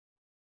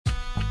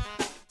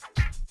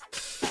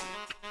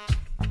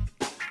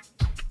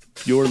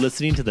You're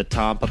listening to the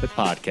Tom Puppet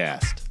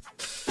Podcast.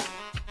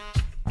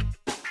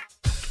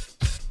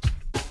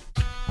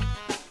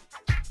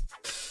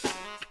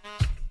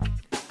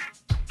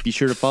 Be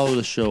sure to follow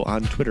the show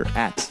on Twitter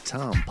at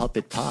Tom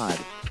Puppet Pod,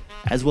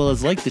 as well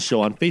as like the show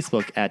on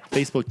Facebook at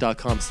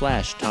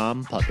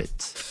facebook.com/Tom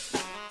Puppet.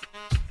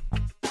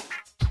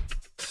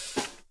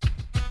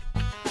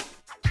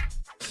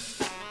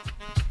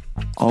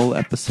 All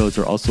episodes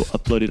are also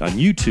uploaded on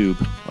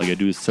YouTube. All you gotta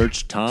do is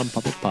search Tom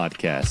Puppet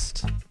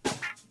Podcast.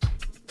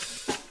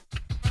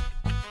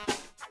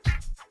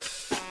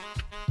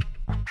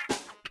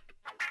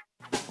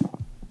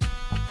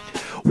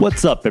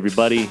 What's up,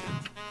 everybody?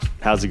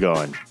 How's it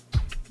going?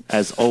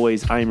 As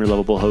always, I am your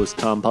lovable host,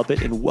 Tom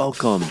Puppet, and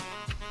welcome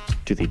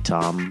to the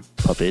Tom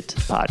Puppet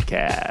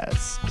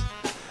Podcast.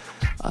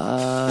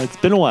 It's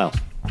been a while.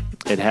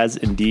 It has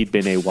indeed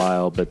been a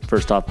while, but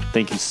first off,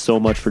 thank you so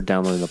much for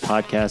downloading the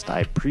podcast.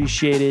 I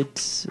appreciate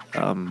it.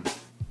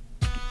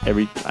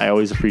 I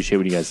always appreciate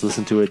when you guys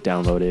listen to it,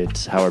 download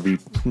it, however you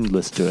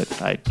listen to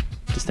it. I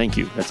just thank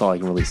you. That's all I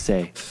can really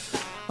say.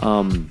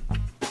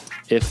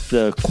 If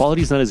the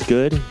quality is not as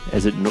good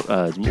as it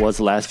was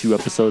the last few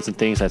episodes and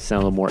things, I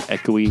sound a little more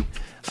echoey.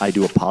 I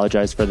do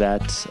apologize for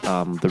that.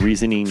 The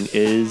reasoning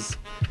is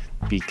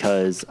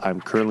because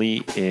I'm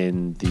currently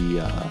in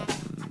the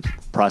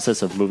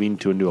process of moving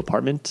to a new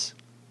apartment,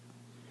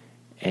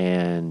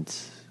 and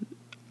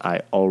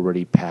I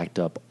already packed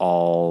up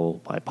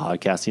all my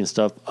podcasting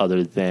stuff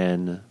other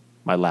than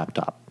my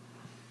laptop.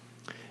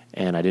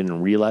 And I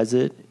didn't realize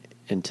it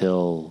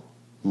until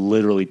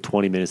literally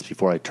 20 minutes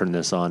before I turned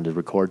this on to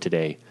record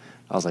today.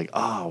 I was like,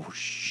 oh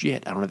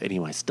shit, I don't have any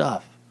of my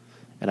stuff.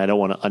 And I don't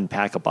want to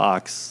unpack a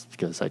box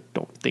because I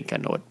don't think I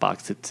know what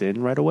box it's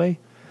in right away.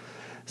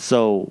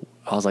 So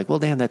I was like, well,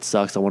 damn, that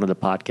sucks. I wanted a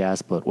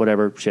podcast, but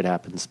whatever, shit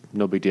happens.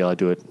 No big deal. I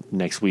do it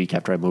next week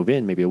after I move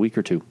in, maybe a week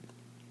or two.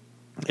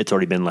 It's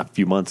already been a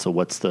few months, so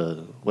what's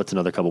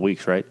another couple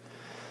weeks, right?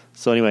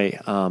 So anyway,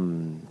 so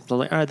I'm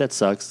like, all right, that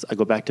sucks. I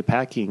go back to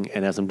packing,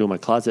 and as I'm doing my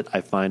closet,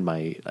 I find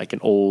an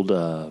old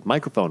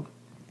microphone,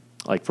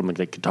 like from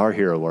like Guitar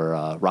Hero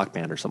or Rock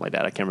Band or something like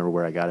that. I can't remember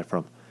where I got it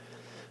from.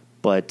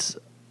 But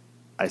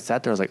I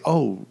sat there, I was like,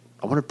 oh,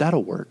 I wonder if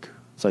that'll work.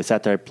 So I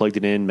sat there, I plugged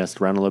it in,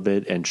 messed around a little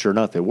bit, and sure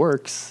enough, it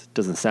works.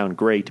 Doesn't sound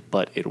great,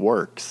 but it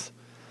works.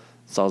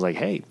 So I was like,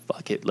 hey,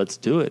 fuck it, let's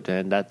do it.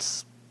 And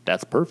that's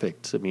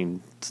perfect. I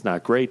mean, it's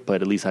not great,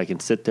 but at least I can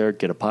sit there,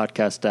 get a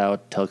podcast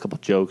out, tell a couple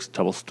jokes,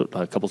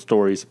 a couple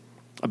stories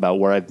about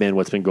where I've been,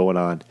 what's been going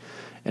on,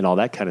 and all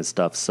that kind of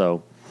stuff.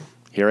 So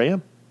here I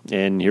am,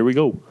 and here we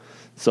go.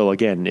 So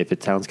again, if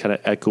it sounds kind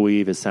of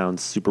echoey, if it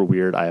sounds super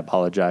weird, I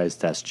apologize.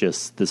 That's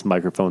just, this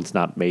microphone's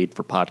not made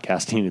for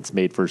podcasting. It's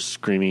made for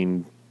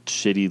screaming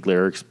shitty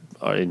lyrics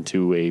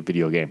into a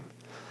video game.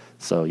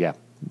 So yeah,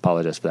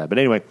 apologize for that. But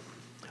anyway,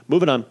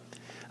 moving on.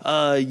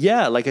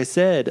 Like I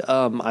said,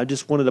 I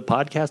just wanted a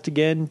podcast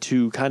again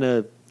to kind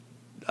of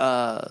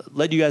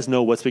let you guys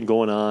know what's been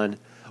going on,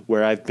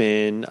 where I've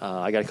been.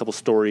 I got a couple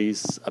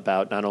stories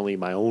about not only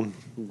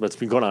what's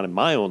been going on in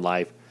my own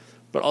life,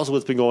 but also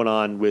what's been going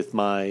on with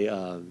my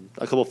a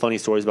couple funny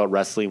stories about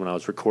wrestling when I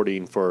was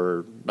recording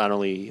for not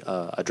only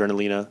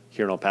Adrenalina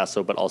here in El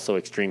Paso, but also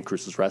Extreme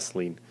Cruises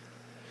Wrestling.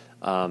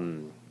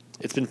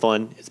 It's been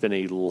fun. It's been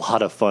a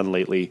lot of fun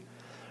lately.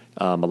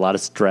 A lot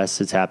of stress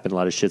has happened. A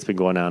lot of shit's been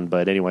going on.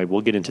 But anyway,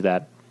 we'll get into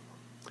that.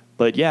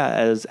 But yeah,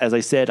 as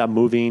I said, I'm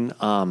moving.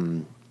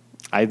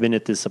 I've been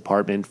at this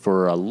apartment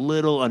for a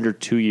little under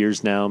 2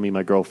 years now. Me and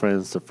my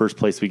girlfriend. It's the first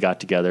place we got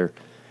together.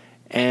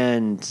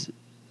 And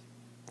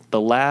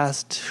the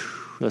last,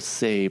 let's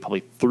say,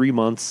 probably 3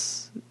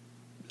 months,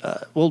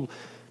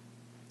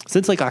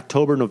 since like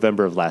October,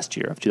 November of last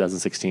year, of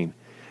 2016,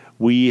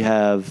 we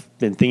have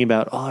been thinking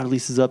about, our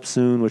lease is up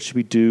soon. What should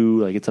we do?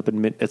 Like, it's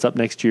up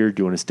next year.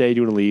 Do you want to stay?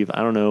 Do you want to leave? I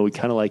don't know. We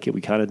kind of like it.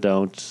 We kind of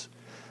don't.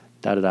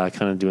 Kind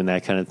of doing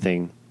that kind of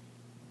thing.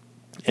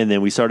 And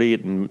then we started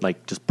getting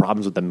like just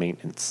problems with the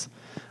maintenance.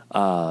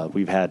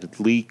 We've had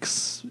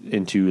leaks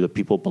into the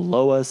people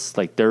below us.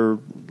 Like, they're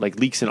like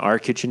leaks in our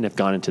kitchen have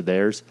gone into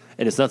theirs,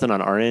 and it's nothing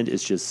on our end.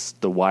 It's just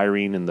the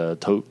wiring and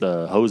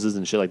the hoses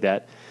and shit like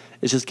that.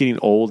 It's just getting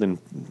old and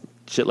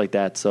shit like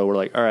that. So we're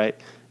like, all right.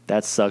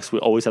 That sucks. We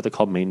always have to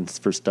call maintenance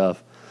for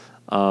stuff.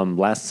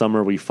 Last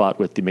summer, we fought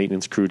with the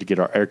maintenance crew to get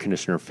our air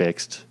conditioner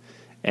fixed.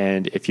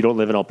 And if you don't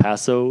live in El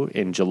Paso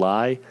in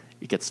July,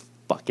 it gets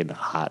fucking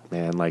hot,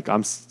 man. Like,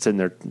 I'm sitting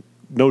there,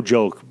 no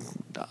joke,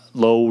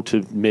 low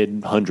to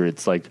mid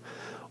hundreds, like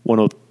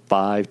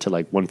 105 to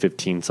like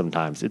 115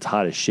 sometimes. It's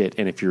hot as shit.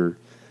 And if you're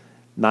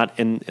not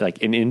in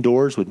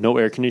indoors with no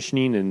air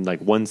conditioning and like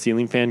one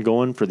ceiling fan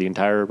going for the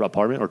entire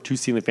apartment, or two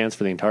ceiling fans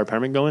for the entire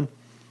apartment going,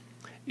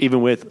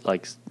 even with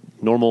like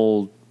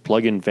normal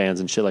plug-in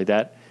fans and shit like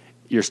that,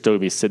 you're still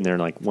going to be sitting there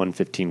in like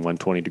 115,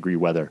 120 degree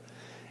weather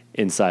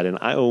inside. And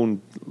I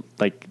own,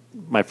 like,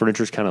 my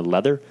furniture's kind of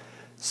leather,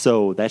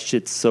 so that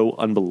shit's so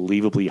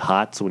unbelievably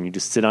hot. So when you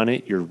just sit on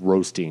it, you're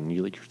roasting.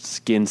 Your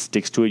skin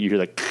sticks to it. You hear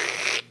like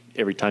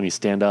every time you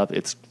stand up.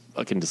 It's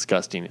fucking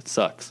disgusting. It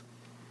sucks.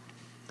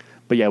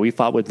 But yeah, we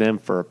fought with them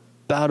for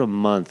about a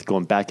month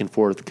going back and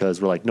forth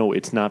because we're like, no,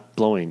 it's not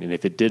blowing. And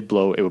if it did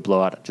blow, it would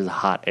blow out just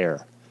hot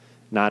air.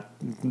 Not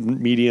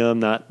medium,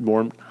 not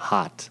warm,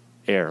 hot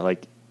air.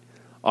 Like,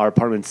 our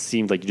apartment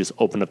seemed like you just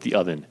opened up the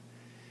oven.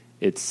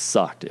 It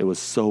sucked. It was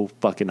so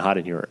fucking hot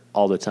in here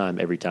all the time,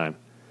 every time.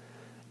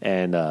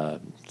 And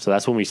so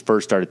that's when we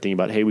first started thinking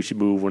about, hey, we should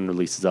move when the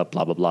lease is up,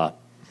 blah, blah, blah.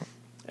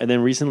 And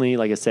then recently,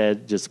 like I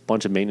said, just a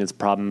bunch of maintenance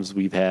problems.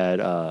 We've had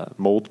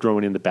mold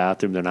growing in the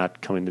bathroom. They're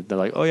not coming. They're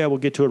like, oh, yeah, we'll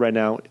get to it right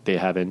now. They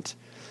haven't.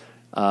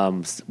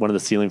 One of the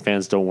ceiling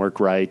fans don't work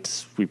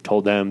right. We've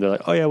told them. They're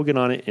like, oh, yeah, we'll get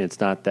on it. And it's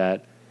not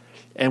that.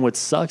 And what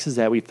sucks is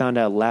that we found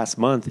out last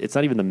month, it's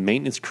not even the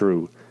maintenance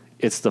crew.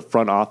 It's the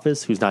front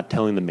office who's not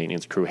telling the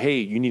maintenance crew, hey,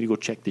 you need to go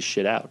check this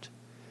shit out.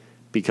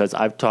 Because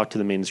I've talked to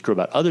the maintenance crew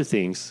about other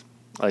things.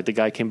 Like the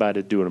guy came by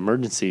to do an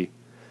emergency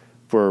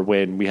for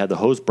when we had the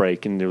hose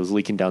break and it was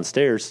leaking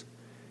downstairs.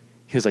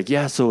 He was like,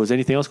 yeah, so is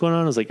anything else going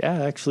on? I was like,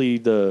 yeah, actually,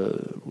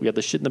 we got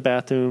the shit in the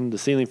bathroom, the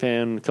ceiling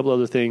fan, a couple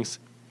other things.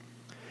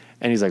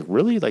 And he's like,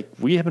 really? Like,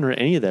 we haven't heard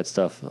any of that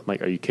stuff. I'm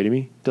like, are you kidding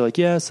me? They're like,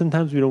 yeah,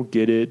 sometimes we don't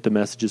get it, the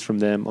messages from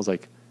them. I was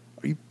like,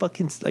 are you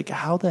fucking, like,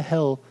 how the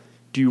hell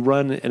do you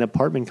run an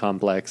apartment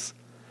complex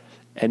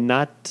and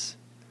not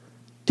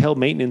tell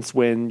maintenance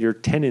when your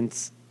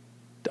tenants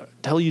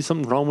tell you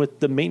something wrong with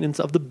the maintenance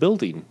of the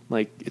building?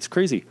 Like, it's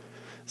crazy.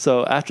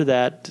 So after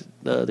that,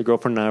 the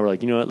girlfriend and I were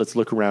like, you know what, let's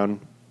look around.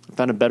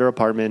 Found a better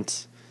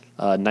apartment,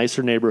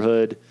 nicer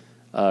neighborhood,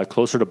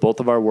 closer to both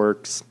of our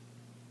works.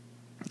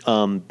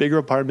 Bigger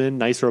apartment,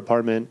 nicer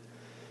apartment,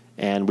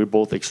 and we're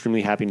both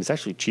extremely happy. And it's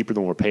actually cheaper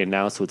than we're paying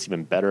now, so it's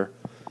even better.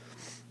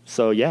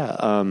 So yeah,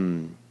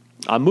 I'm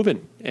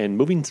moving, and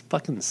moving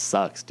fucking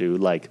sucks,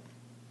 dude. Like,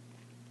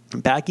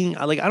 packing,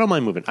 I don't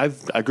mind moving. I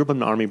grew up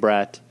an army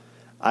brat.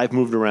 I've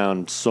moved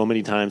around so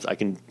many times. I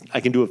can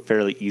do it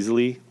fairly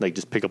easily. Like,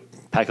 just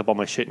pack up all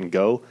my shit and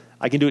go.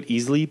 I can do it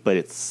easily, but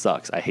it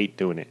sucks. I hate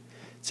doing it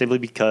simply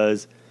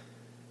because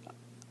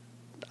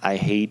I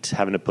hate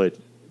having to put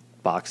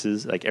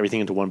boxes, like everything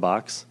into one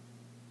box,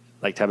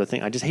 like type of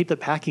thing. I just hate the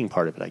packing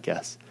part of it, I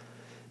guess.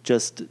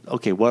 Just,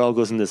 okay, what all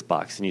goes in this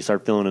box? And you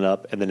start filling it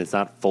up, and then it's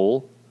not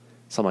full.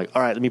 So I'm like,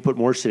 all right, let me put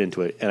more shit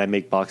into it. And I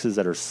make boxes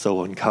that are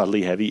so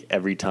ungodly heavy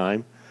every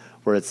time,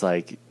 where it's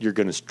like, you're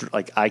going to,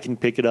 like, I can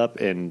pick it up,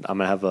 and I'm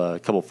going to have a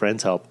couple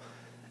friends help,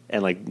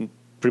 and, like,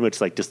 pretty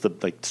much, like, just the,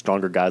 like,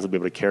 stronger guys will be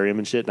able to carry them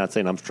and shit. Not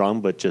saying I'm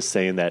strong, but just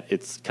saying that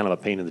it's kind of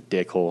a pain in the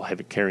dick hole,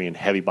 carrying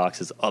heavy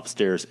boxes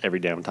upstairs every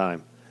damn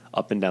time,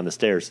 up and down the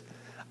stairs.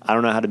 I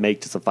don't know how to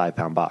make just a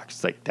 5-pound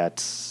box. Like,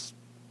 that's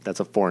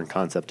a foreign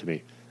concept to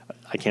me.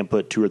 I can't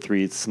put 2 or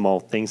 3 small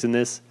things in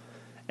this,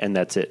 and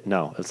that's it.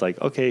 No, it's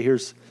like, okay,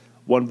 here's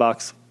one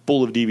box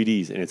full of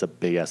DVDs, and it's a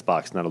big-ass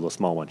box, not a little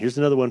small one. Here's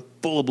another one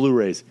full of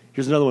Blu-rays.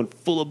 Here's another one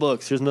full of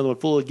books. Here's another one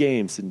full of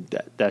games, and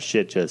that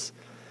shit just,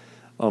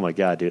 oh, my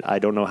God, dude. I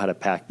don't know how to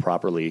pack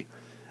properly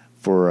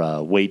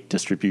for weight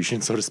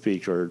distribution, so to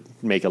speak, or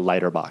make a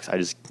lighter box. I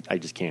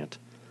just can't.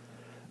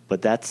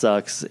 But that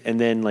sucks. And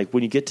then, like,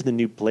 when you get to the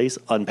new place,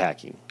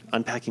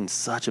 unpacking's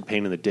such a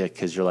pain in the dick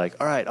because you're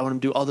like, all right, I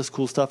want to do all this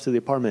cool stuff to the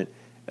apartment.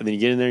 And then you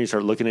get in there and you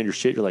start looking at your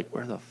shit. You're like,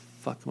 where the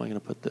fuck am I going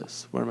to put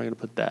this? Where am I going to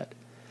put that?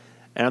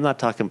 And I'm not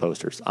talking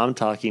posters. I'm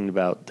talking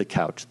about the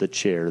couch, the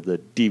chair, the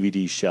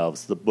DVD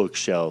shelves, the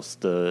bookshelves,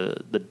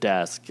 the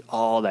desk,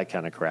 all that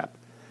kind of crap.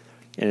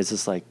 And it's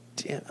just like,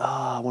 damn,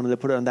 I wanted to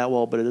put it on that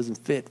wall, but it doesn't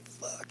fit.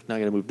 Fuck. Now I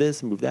got to move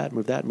this and move that,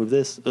 move that, and move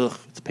this. Ugh,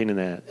 it's a pain in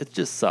the ass. It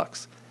just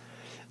sucks.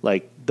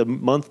 Like, the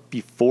month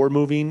before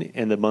moving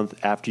and the month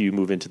after you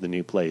move into the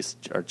new place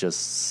are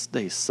just,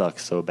 they suck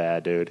so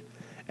bad, dude.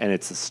 And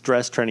it's a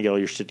stress trying to get all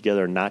your shit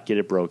together and not get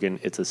it broken.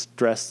 It's a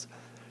stress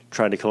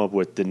trying to come up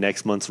with the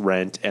next month's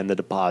rent and the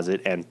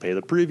deposit and pay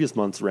the previous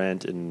month's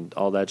rent and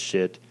all that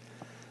shit.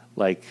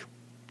 Like,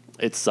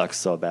 it sucks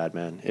so bad,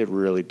 man. It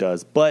really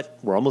does. But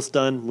we're almost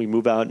done. We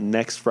move out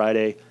next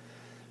Friday.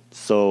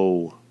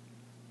 So,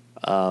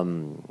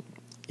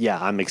 yeah,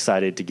 I'm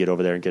excited to get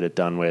over there and get it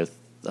done with.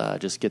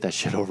 Just get that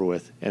shit over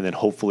with, and then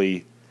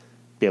hopefully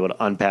be able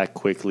to unpack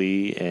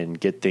quickly and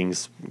get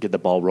the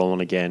ball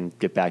rolling again,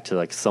 get back to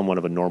like somewhat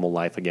of a normal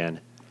life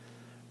again,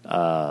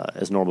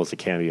 as normal as it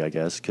can be, I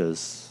guess,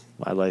 because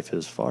my life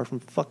is far from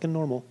fucking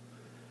normal.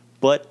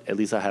 But at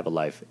least I have a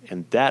life,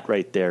 and that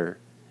right there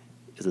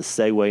is a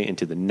segue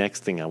into the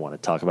next thing I want to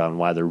talk about and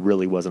why there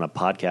really wasn't a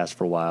podcast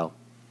for a while.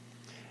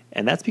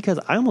 And that's because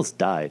I almost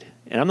died.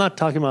 And I'm not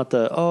talking about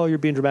you're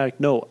being dramatic.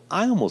 No,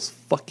 I almost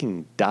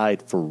fucking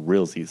died for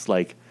realsies.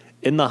 Like,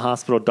 in the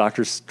hospital,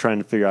 doctors trying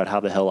to figure out how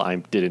the hell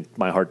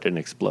my heart didn't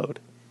explode.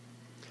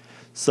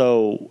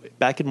 So,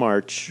 back in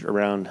March, it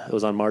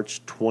was on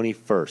March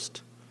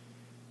 21st.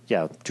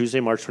 Yeah, Tuesday,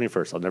 March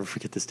 21st. I'll never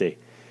forget this day.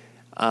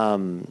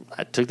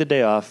 I took the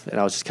day off, and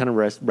I was just kind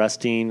of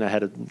resting. I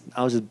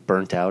was just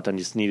burnt out. I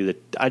just needed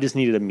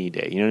a me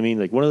day. You know what I mean?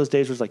 Like, one of those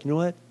days where it's like, you know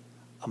what?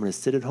 I'm going to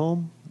sit at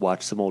home,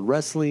 watch some old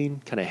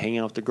wrestling, kind of hang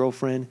out with the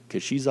girlfriend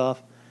because she's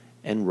off,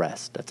 and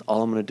rest. That's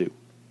all I'm going to do.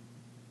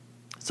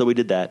 So we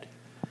did that.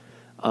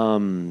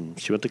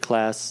 She went to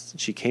class.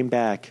 She came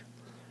back,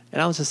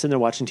 And I was just sitting there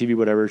watching TV,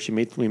 whatever.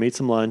 We made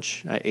some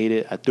lunch. I ate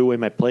it. I threw away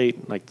my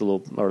plate, like the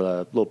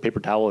little paper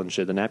towel and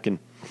shit, the napkin.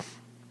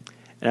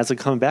 And as I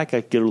come back,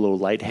 I get a little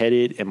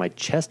lightheaded, and my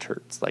chest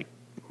hurts. Like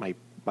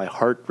my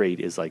heart rate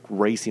is like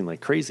racing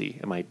like crazy,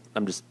 and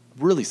I'm just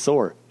really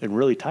sore and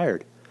really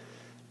tired.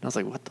 And I was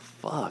like, what the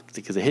fuck?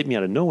 Because it hit me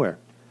out of nowhere.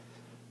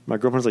 My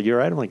girlfriend's like, you all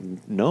right? I'm like,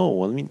 no.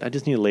 Well, I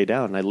just need to lay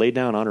down. And I laid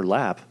down on her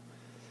lap,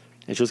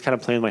 and she was kind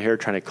of playing with my hair,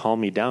 trying to calm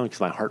me down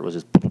because my heart was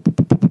just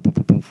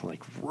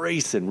like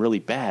racing really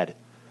bad.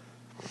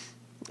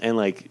 And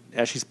like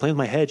as she's playing with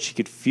my head, she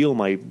could feel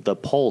the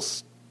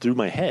pulse through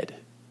my head,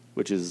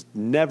 which is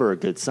never a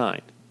good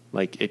sign.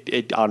 Like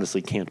it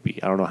honestly can't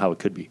be. I don't know how it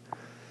could be.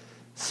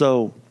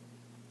 So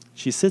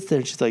she sits there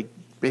and she's like,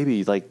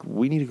 baby, like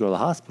we need to go to the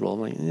hospital. I'm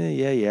like,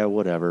 yeah,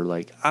 whatever.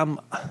 Like I'm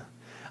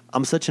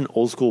such an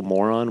old school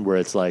moron where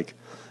it's like,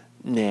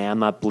 nah, I'm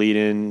not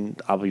bleeding.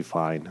 I'll be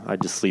fine. I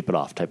just sleep it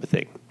off type of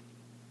thing.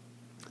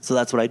 So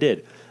that's what I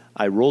did.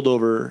 I rolled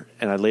over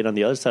and I laid on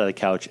the other side of the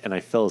couch and I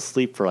fell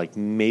asleep for like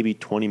maybe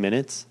 20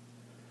 minutes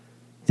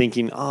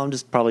thinking, oh, I'm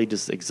probably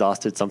just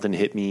exhausted. Something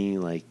hit me.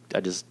 Like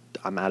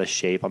I'm out of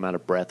shape. I'm out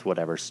of breath,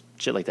 whatever.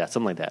 Shit like that.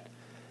 Something like that.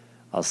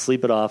 I'll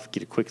sleep it off,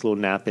 get a quick little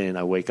nap in.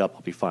 I wake up.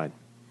 I'll be fine.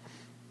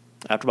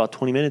 After about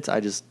 20 minutes,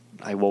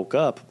 I woke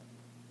up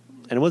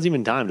and it wasn't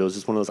even timed. It was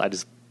just one of those, I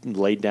just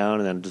laid down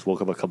and then just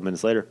woke up a couple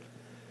minutes later.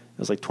 It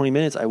was like 20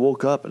 minutes. I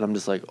woke up and I'm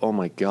just like, oh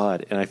my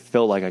God. And I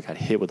felt like I got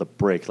hit with a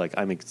brick. Like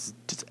I'm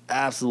just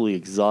absolutely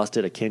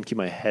exhausted. I can't keep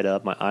my head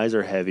up. My eyes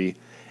are heavy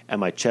and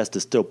my chest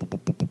is still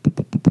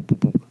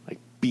like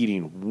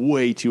beating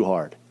way too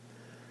hard.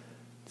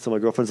 So my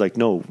girlfriend's like,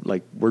 no,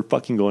 like we're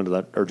fucking going to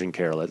that urgent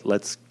care.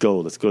 Let's go.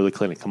 Let's go to the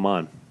clinic. Come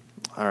on.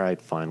 All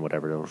right, fine,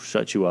 whatever. They'll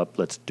shut you up.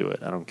 Let's do it.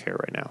 I don't care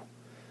right now.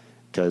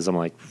 Because I'm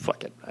like,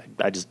 fuck it.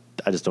 I just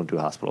don't do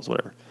hospitals,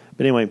 whatever.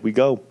 But anyway, we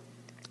go.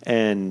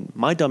 And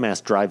my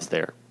dumbass drives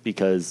there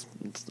because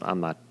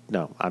I'm going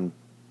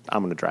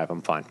to drive.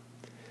 I'm fine.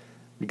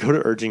 We go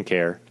to urgent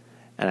care,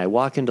 and I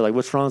walk into, like,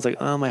 what's wrong? It's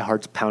like, oh, my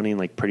heart's pounding,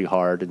 like, pretty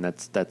hard, and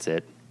that's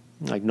it.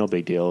 Like, no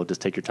big deal.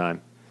 Just take your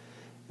time.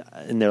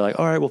 And they're like,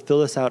 all right, we'll fill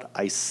this out.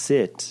 I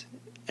sit,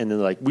 and they're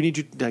like, we need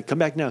you to come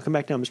back now,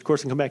 Mr.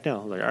 Corson, come back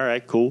now. I'm like, all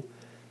right, cool.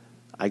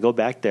 I go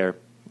back there.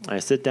 I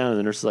sit down, and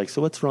the nurse is like,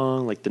 so what's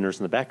wrong? Like, the nurse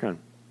in the background.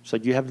 She's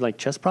like, you have, like,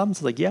 chest problems?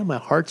 I'm like, yeah, my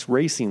heart's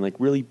racing, like,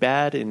 really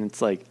bad, and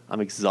it's like, I'm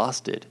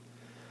exhausted.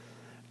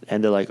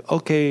 And they're like,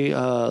 okay,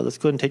 let's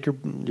go ahead and take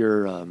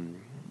your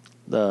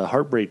the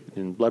heart rate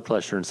and blood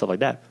pressure and stuff like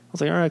that. I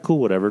was like, all right, cool,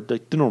 whatever,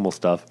 the normal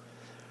stuff.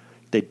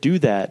 They do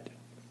that,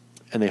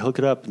 and they hook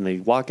it up, and they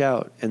walk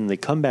out, and they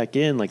come back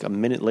in, like, a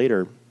minute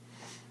later,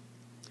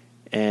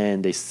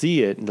 and they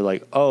see it, and they're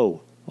like,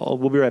 oh,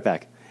 we'll be right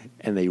back.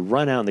 And they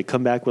run out, and they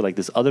come back with, like,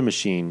 this other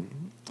machine.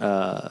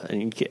 I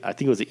think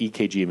it was an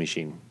EKG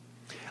machine.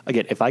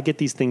 Again, if I get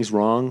these things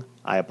wrong,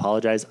 I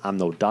apologize. I'm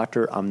no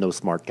doctor. I'm no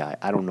smart guy.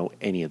 I don't know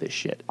any of this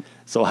shit.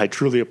 So I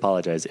truly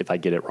apologize if I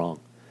get it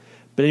wrong.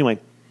 But anyway,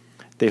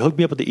 they hooked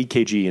me up with the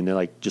EKG, and they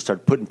like just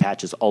start putting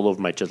patches all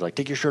over my chest. Like,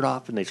 take your shirt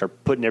off, and they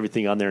start putting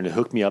everything on there, and they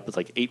hooked me up with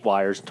like 8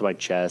 wires into my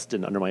chest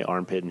and under my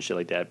armpit and shit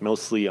like that,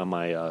 mostly on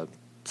my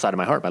side of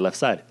my heart, my left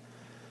side.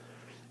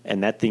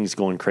 And that thing's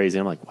going crazy.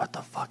 I'm like, what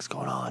the fuck's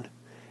going on?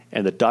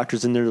 And the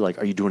doctor's in there like,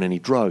 are you doing any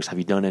drugs? Have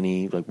you done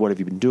any, like, what have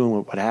you been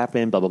doing? What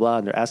happened? Blah, blah, blah.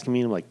 And they're asking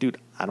me, and I'm like, dude,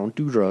 I don't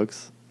do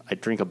drugs. I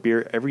drink a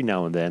beer every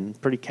now and then.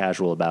 Pretty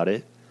casual about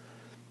it.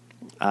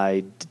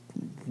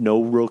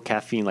 No real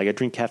caffeine. Like, I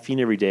drink caffeine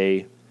every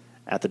day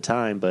at the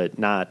time, but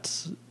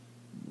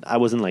I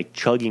wasn't like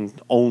chugging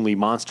only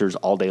Monsters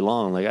all day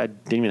long. Like, I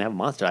didn't even have a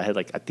Monster. I had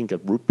like, I think a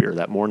root beer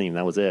that morning, and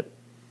that was it.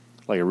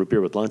 Like a root beer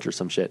with lunch or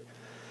some shit.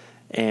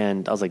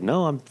 And I was like,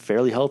 no, I'm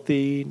fairly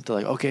healthy. They're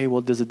like, okay,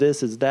 well, is it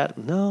this, is that?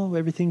 No,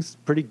 everything's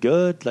pretty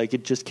good. Like,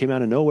 it just came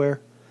out of nowhere.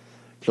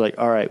 They're like,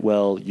 all right,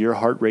 well, your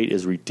heart rate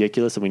is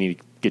ridiculous, and we need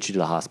to get you to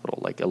the hospital,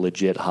 like a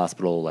legit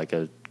hospital, like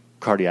a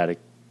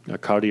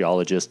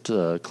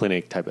cardiologist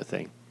clinic type of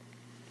thing.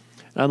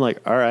 And I'm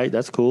like, all right,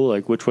 that's cool.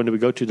 Like, which one do we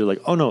go to? They're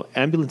like, oh, no,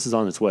 ambulance is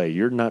on its way.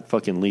 You're not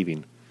fucking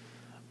leaving.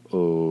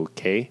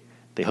 Okay.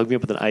 They hooked me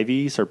up with an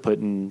IV,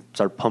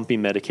 start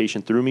pumping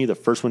medication through me. The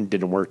first one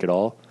didn't work at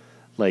all.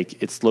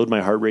 Like, it slowed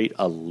my heart rate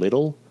a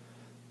little,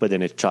 but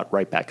then it shot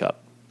right back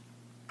up.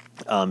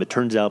 It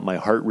turns out my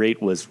heart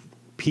rate was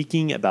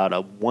peaking about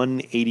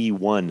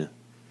 181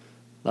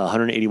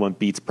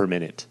 beats per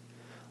minute,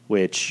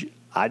 which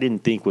I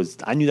didn't think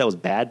I knew that was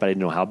bad, but I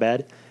didn't know how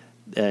bad.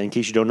 In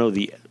case you don't know,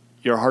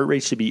 your heart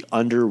rate should be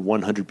under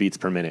 100 beats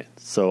per minute.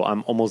 So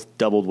I'm almost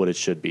doubled what it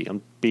should be.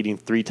 I'm beating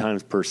 3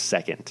 times per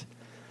second,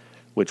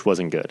 which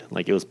wasn't good.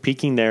 Like, it was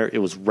peaking there. It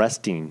was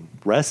resting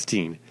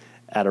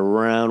at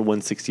around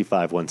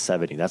 165,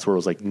 170. That's where it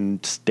was like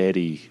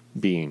steady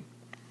being.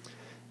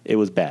 It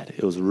was bad.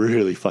 It was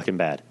really fucking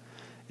bad.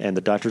 And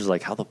the doctors are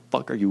like, how the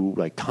fuck are you,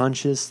 like,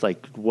 conscious?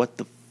 Like, what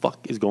the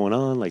fuck is going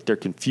on? Like, they're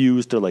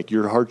confused. They're like,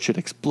 your heart should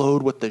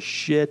explode. What the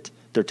shit?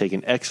 They're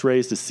taking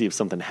x-rays to see if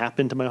something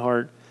happened to my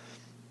heart,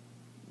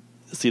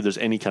 see if there's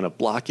any kind of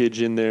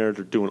blockage in there.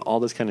 They're doing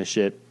all this kind of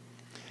shit.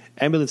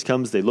 Ambulance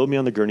comes, they load me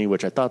on the gurney,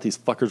 which I thought these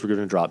fuckers were going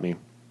to drop me.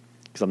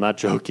 Because I'm not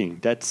joking.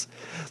 That's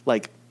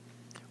like,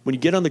 when you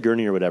get on the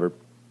gurney or whatever,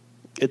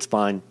 it's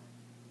fine.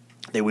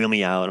 They wheel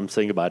me out. I'm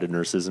saying goodbye to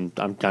nurses, and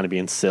I'm kind of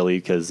being silly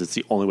because it's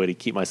the only way to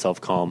keep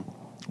myself calm.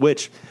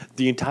 Which,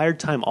 the entire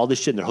time, all this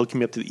shit, and they're hooking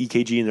me up to the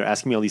EKG, and they're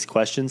asking me all these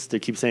questions, they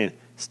keep saying,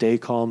 stay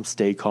calm,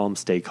 stay calm,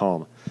 stay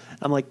calm.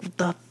 I'm like, what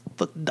the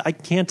fuck? I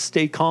can't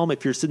stay calm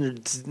if you're sitting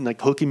there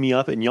like hooking me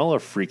up, and y'all are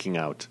freaking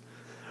out.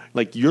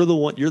 Like, you're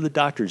the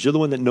doctors, you're the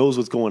one that knows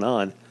what's going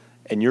on,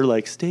 and you're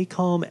like, stay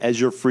calm as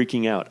you're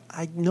freaking out.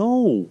 I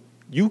know.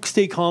 You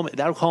stay calm.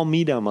 That'll calm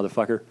me down,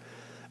 motherfucker.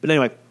 But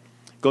anyway,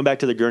 going back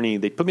to the gurney,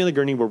 they put me in the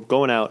gurney. We're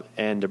going out,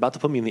 and they're about to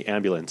put me in the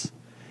ambulance.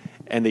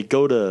 And they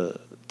go to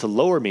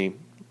lower me.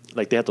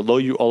 Like, they have to lower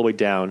you all the way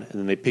down, and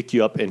then they pick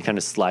you up and kind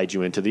of slide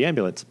you into the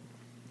ambulance.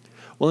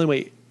 Well,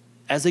 anyway,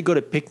 as they go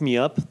to pick me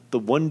up, the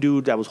one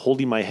dude that was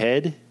holding my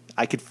head,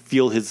 I could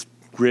feel his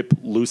grip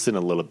loosen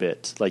a little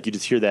bit. Like, you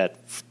just hear that,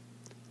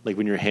 like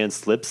when your hand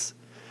slips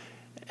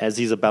as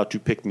he's about to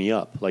pick me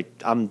up. Like,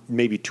 I'm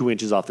maybe 2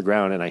 inches off the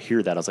ground, and I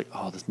hear that. I was like,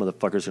 oh, this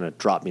motherfucker's going to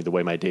drop me the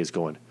way my day's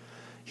going.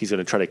 He's going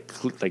to try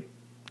to, like,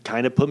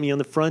 kind of put me on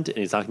the front, and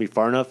he's not going to be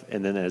far enough.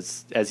 And then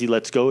as he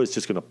lets go, it's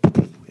just going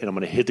to, and I'm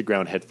going to hit the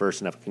ground head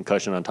first and have a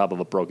concussion on top of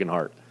a broken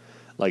heart.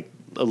 Like,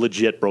 a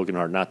legit broken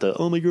heart. Not the,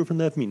 oh, my girlfriend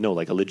left me. No,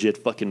 like a legit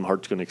fucking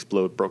heart's going to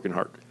explode, broken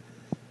heart.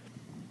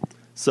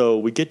 So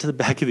we get to the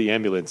back of the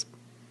ambulance,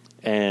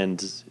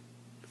 and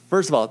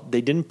first of all,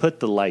 they didn't put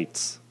the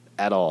lights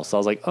at all. So I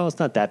was like, oh, it's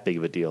not that big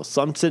of a deal.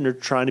 So I'm sitting there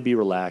trying to be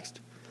relaxed.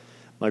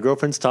 My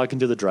girlfriend's talking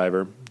to the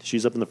driver.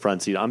 She's up in the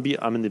front seat. I'm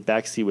in the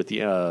back seat with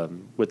the other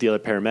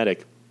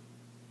paramedic,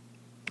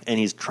 and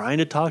he's trying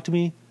to talk to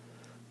me,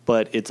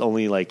 but it's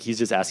only like he's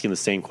just asking the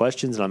same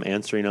questions, and I'm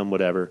answering them,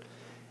 whatever.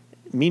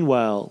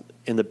 Meanwhile,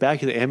 in the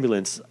back of the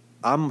ambulance,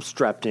 I'm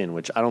strapped in,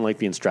 which I don't like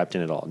being strapped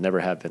in at all. Never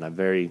have been. I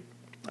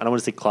don't want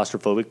to say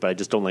claustrophobic, but I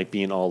just don't like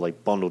being all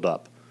like bundled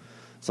up.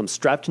 So I'm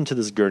strapped into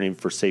this gurney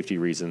for safety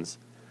reasons.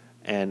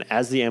 And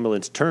as the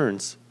ambulance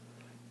turns,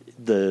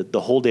 the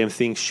whole damn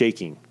thing's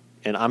shaking.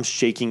 And I'm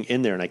shaking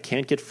in there, and I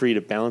can't get free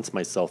to balance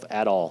myself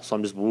at all. So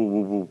I'm just woo,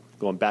 woo, woo,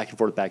 going back and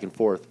forth, back and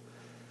forth.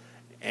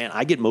 And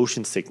I get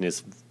motion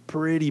sickness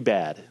pretty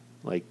bad.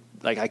 Like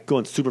I go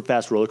on super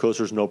fast roller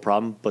coasters, no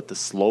problem. But the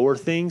slower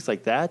things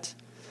like that,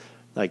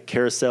 like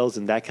carousels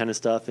and that kind of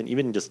stuff, and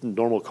even just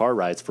normal car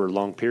rides for a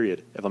long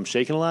period, if I'm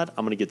shaking a lot,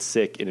 I'm going to get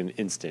sick in an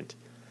instant.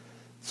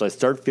 So I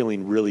start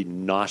feeling really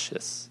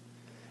nauseous.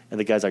 And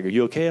the guy's like, are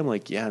you okay? I'm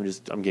like, yeah,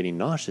 I'm getting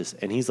nauseous.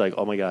 And he's like,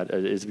 oh my God,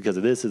 is it because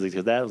of this? Is it because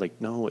of that? I was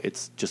like, no,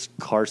 it's just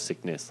car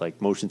sickness,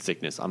 like motion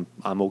sickness. I'm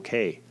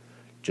okay.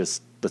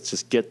 Let's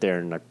just get there.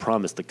 And I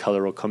promise the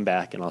color will come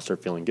back and I'll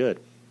start feeling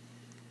good.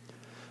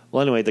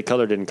 Well, anyway, the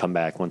color didn't come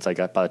back by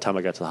the time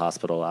I got to the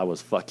hospital. I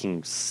was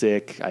fucking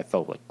sick. I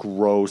felt like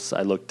gross.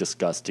 I looked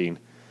disgusting.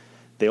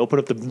 They opened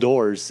up the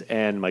doors,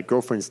 and my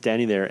girlfriend's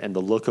standing there, and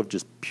the look of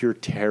just pure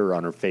terror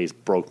on her face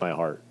broke my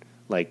heart,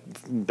 like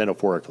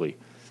metaphorically.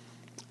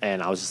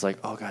 And I was just like,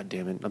 oh, God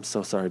damn it. I'm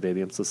so sorry,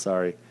 baby. I'm so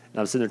sorry. And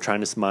I'm sitting there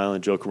trying to smile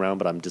and joke around,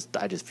 but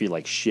I just feel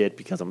like shit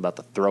because I'm about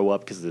to throw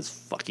up because of this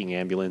fucking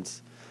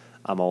ambulance.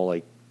 I'm all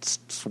like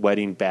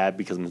sweating bad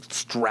because I'm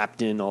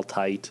strapped in all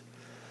tight.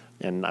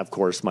 And of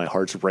course, my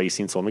heart's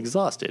racing, so I'm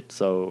exhausted.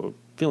 So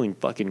feeling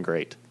fucking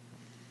great.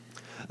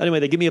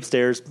 Anyway, they get me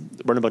upstairs,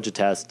 run a bunch of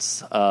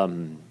tests,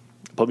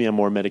 put me on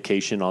more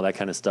medication, all that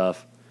kind of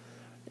stuff.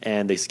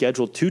 And they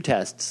scheduled 2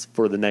 tests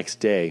for the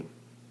next day.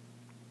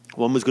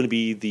 One was going to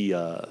be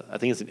I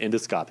think it's an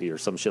endoscopy or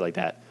some shit like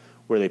that,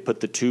 where they put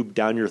the tube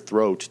down your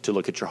throat to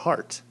look at your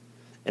heart.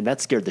 And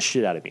that scared the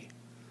shit out of me.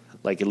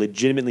 Like, it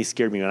legitimately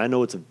scared me. And I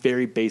know it's a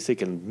very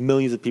basic, and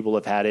millions of people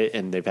have had it,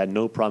 and they've had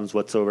no problems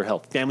whatsoever. Hell,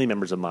 family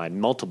members of mine,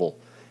 multiple,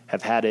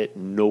 have had it,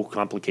 no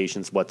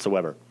complications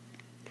whatsoever.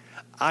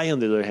 I, on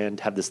the other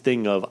hand, have this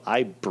thing of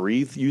I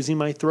breathe using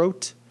my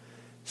throat.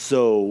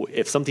 So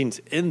if something's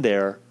in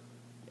there,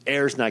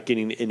 air's not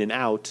getting in and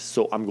out,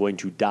 so I'm going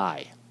to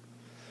die.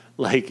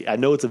 Like, I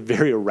know it's a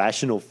very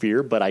irrational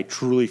fear, but I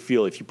truly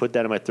feel if you put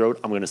that in my throat,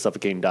 I'm going to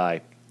suffocate and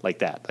die like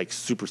that. Like,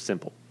 super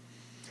simple.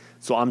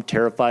 So I'm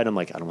terrified. I'm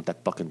like, I don't want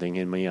that fucking thing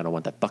in me. I don't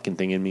want that fucking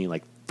thing in me.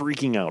 Like,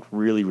 freaking out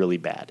really, really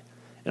bad.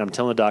 And I'm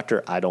telling the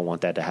doctor, I don't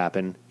want that to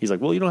happen. He's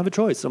like, well, you don't have a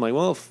choice. I'm like,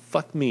 well,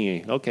 fuck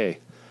me. Okay.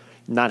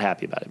 Not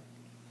happy about it.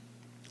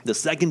 The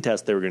second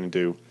test they were going to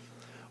do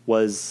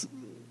was,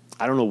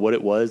 I don't know what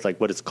it was, like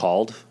what it's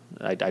called.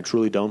 I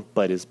truly don't,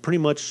 but it's pretty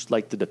much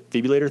like the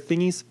defibrillator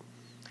thingies.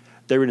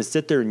 They were going to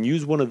sit there and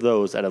use one of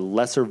those at a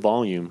lesser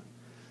volume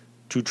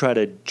to try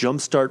to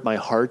jumpstart my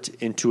heart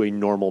into a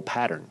normal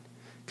pattern.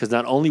 Because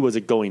not only was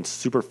it going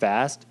super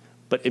fast,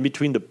 but in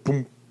between the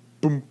boom,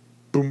 boom,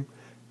 boom,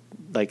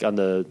 like on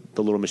the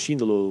little machine,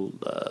 the little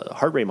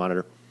heart rate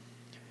monitor,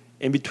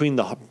 in between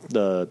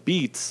the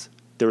beats,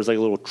 there was like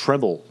a little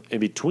tremble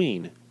in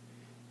between.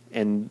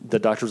 And the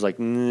doctor was like,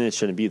 it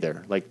shouldn't be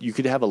there. Like, you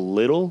could have a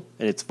little,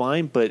 and it's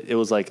fine, but it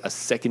was like a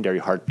secondary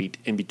heartbeat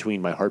in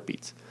between my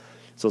heartbeats.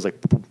 So it was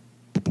like,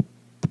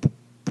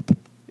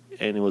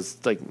 and it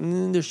was like,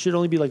 there should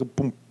only be like a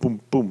boom,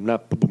 boom, boom,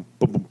 not boom, boom,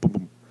 boom, boom, boom,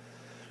 boom.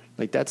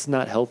 Like, that's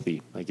not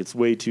healthy. Like, it's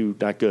way too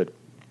not good.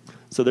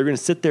 So they're going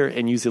to sit there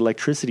and use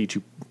electricity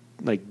to,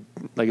 like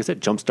I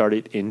said, jumpstart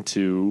it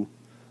into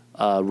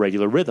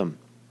regular rhythm.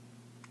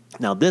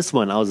 Now, this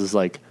one, I was just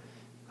like,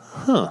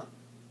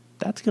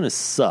 that's going to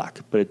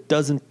suck, but it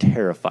doesn't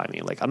terrify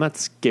me. Like, I'm not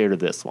scared of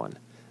this one.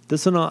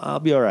 This one, I'll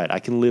be all right. I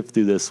can live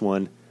through this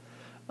one.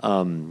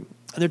 And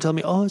they're telling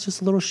me, oh, it's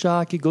just a little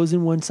shock. It goes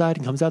in one side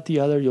and comes out the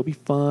other. You'll be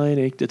fine.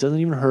 It doesn't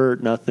even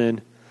hurt,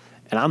 nothing.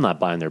 And I'm not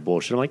buying their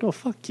bullshit. I'm like, oh,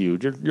 fuck you.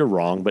 You're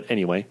wrong. But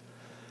anyway,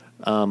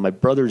 my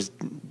brother's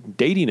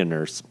dating a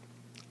nurse.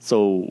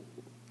 So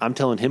I'm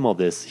telling him all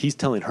this. He's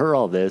telling her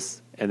all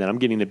this. And then I'm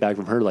getting it back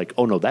from her like,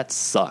 oh, no, that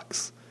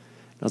sucks.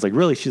 I was like,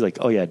 really? She's like,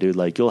 oh, yeah, dude.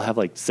 Like, you'll have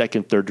like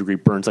second, third degree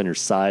burns on your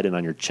side and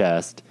on your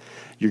chest.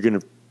 You're going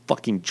to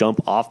fucking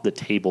jump off the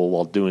table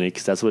while doing it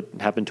because that's what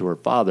happened to her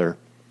father.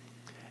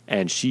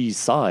 And she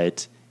saw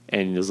it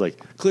and it was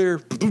like,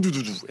 clear.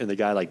 And the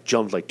guy like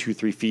jumped like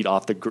 2-3 feet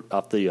off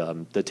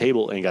the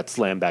table and got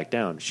slammed back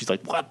down. She's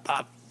like, what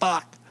the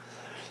fuck?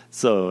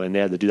 So, and they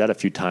had to do that a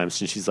few times.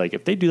 And she's like,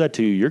 if they do that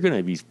to you, you're going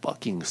to be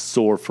fucking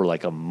sore for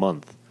like a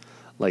month.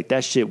 Like,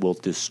 that shit will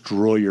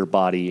destroy your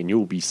body and you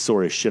will be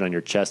sore as shit on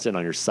your chest and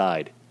on your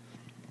side.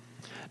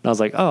 And I was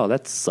like, oh,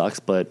 that sucks,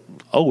 but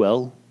oh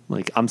well.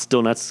 Like, I'm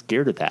still not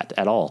scared of that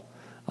at all.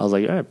 I was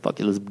like, all right, fuck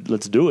it,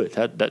 let's do it.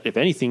 That, if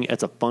anything,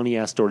 that's a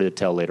funny-ass story to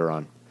tell later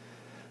on.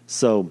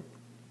 So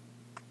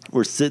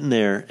we're sitting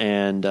there,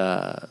 and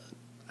I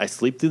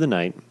sleep through the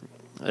night.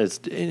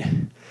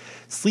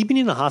 Sleeping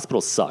in a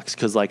hospital sucks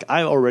because, like,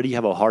 I already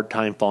have a hard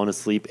time falling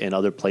asleep in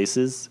other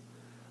places.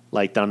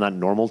 Like, that I'm not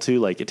normal to.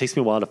 Like, it takes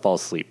me a while to fall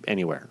asleep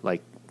anywhere.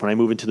 Like, when I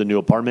move into the new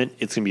apartment,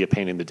 it's going to be a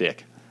pain in the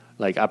dick.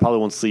 Like, I probably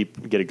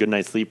won't get a good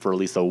night's sleep for at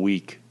least a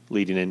week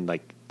leading in,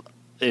 like,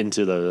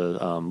 into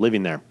the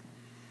living there.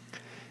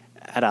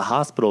 At a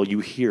hospital,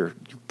 you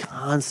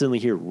constantly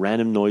hear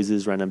random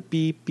noises, random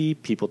beep,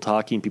 beep, people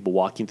talking, people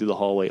walking through the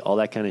hallway, all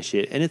that kind of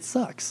shit, and it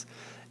sucks.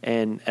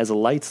 And as a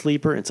light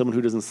sleeper and someone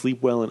who doesn't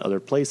sleep well in other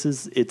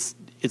places, it's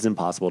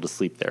impossible to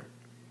sleep there.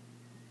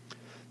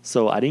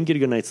 So I didn't get a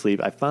good night's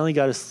sleep. I finally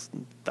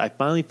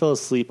fell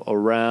asleep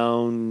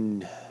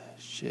around, I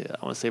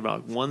want to say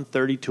about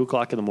 1:30, 2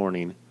 o'clock in the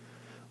morning,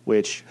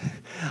 which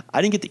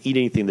I didn't get to eat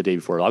anything the day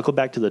before. I'll go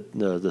back to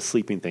the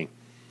sleeping thing.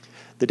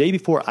 The day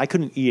before, I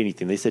couldn't eat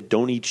anything. They said,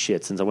 don't eat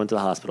shit since I went to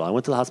the hospital. I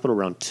went to the hospital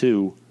around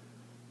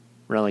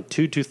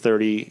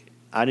 2:30.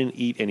 I didn't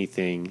eat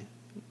anything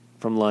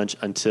from lunch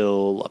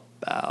until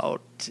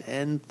about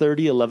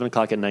 10:30, 11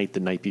 o'clock at night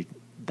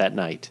that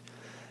night.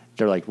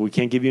 They're like, we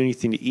can't give you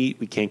anything to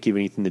eat. We can't give you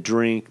anything to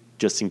drink.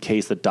 Just in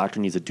case the doctor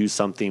needs to do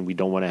something, we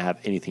don't want to have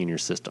anything in your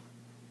system.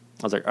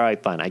 I was like, all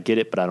right, fine. I get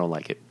it, but I don't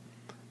like it.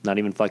 Not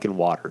even fucking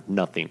water.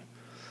 Nothing.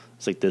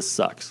 It's like, this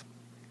sucks.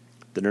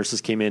 The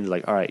nurses came in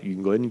like, all right, you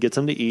can go ahead and get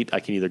something to eat. I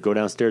can either go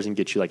downstairs and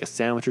get you like a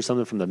sandwich or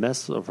something from the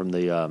mess, or from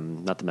the,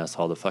 not the mess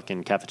hall, the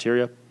fucking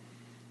cafeteria.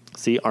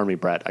 See, Army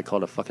brat. I call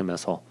it a fucking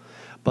mess hall.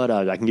 But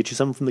I can get you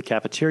something from the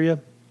cafeteria,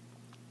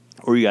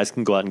 or you guys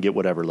can go out and get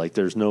whatever. Like,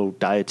 there's no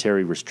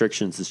dietary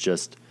restrictions. It's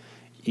just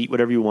eat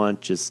whatever you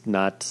want, just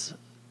not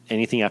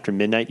anything after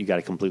midnight. You got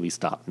to completely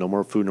stop. No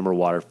more food, no more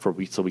water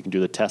so we can do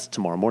the test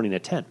tomorrow morning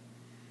at 10.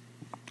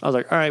 I was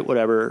like, all right,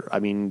 whatever. I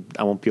mean,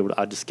 I won't be able to,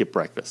 I'll just skip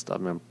breakfast.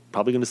 I'm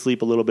probably going to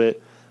sleep a little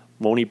bit,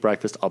 won't eat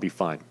breakfast. I'll be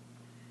fine.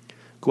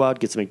 Go out,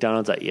 get some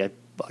McDonald's. I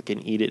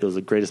fucking eat it. It was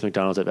the greatest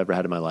McDonald's I've ever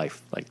had in my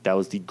life. Like, that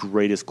was the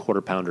greatest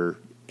quarter pounder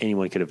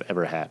anyone could have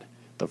ever had.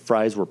 The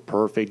fries were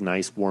perfect,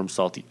 nice, warm,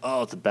 salty.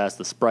 Oh, it's the best.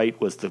 The Sprite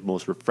was the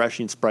most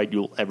refreshing Sprite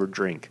you'll ever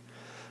drink.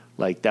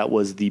 Like, that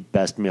was the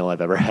best meal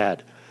I've ever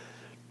had.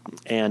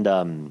 And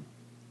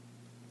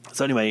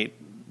so anyway,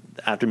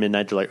 after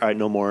midnight, they're like, all right,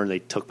 no more. And they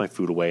took my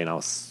food away, and I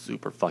was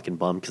super fucking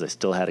bummed because I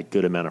still had a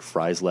good amount of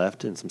fries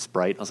left and some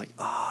Sprite. I was like,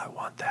 oh, I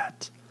want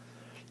that.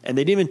 And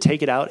they didn't even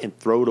take it out and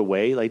throw it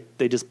away. Like,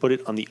 they just put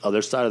it on the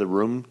other side of the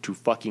room to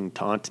fucking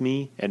taunt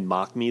me and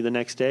mock me the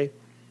next day.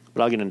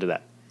 But I'll get into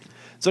that.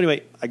 So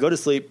anyway, I go to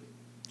sleep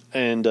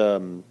and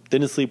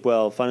didn't sleep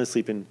well. Finally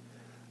sleeping,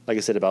 like I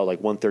said, about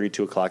like 1:30,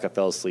 2 o'clock, I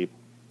fell asleep.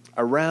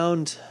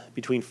 Around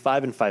between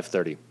 5 and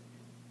 5:30.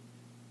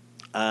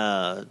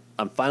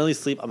 I'm finally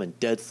asleep. I'm in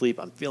dead sleep.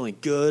 I'm feeling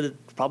good.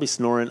 Probably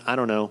snoring. I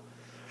don't know.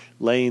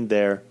 Laying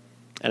there.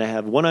 And I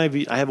have one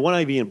IV. I have one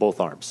IV in both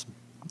arms.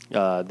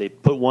 They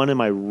put one in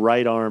my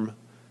right arm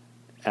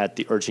at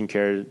the urgent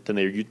care.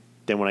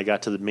 Then when I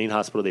got to the main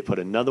hospital, they put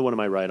another one in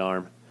my right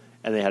arm.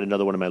 And they had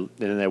another one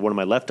in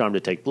my left arm to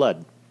take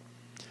blood.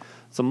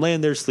 So I'm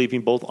laying there sleeping,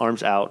 both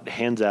arms out,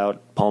 hands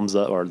out, palms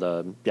up,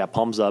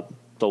 palms up,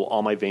 so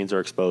all my veins are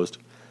exposed.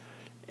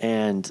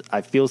 And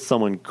I feel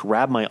someone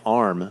grab my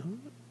arm,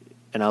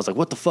 and I was like,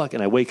 what the fuck?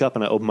 And I wake up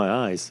and I open my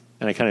eyes,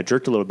 and I kind of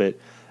jerked a little bit.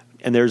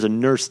 And there's a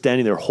nurse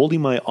standing there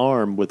holding my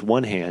arm with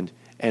one hand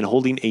and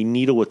holding a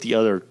needle with the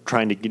other,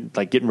 trying to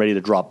getting ready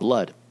to drop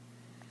blood.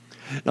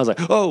 And I was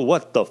like, oh,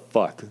 what the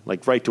fuck?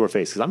 Like, right to her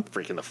face, because I'm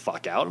freaking the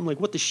fuck out. I'm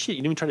like, what the shit?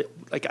 You didn't even try to,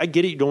 like, I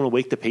get it, you don't want to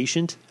wake the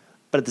patient,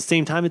 but at the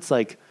same time, it's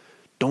like,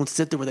 Don't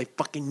sit there with a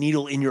fucking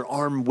needle in your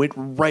arm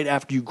right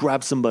after you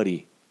grab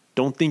somebody.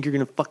 Don't think you're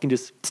going to fucking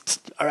just,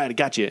 all right, I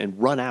got you,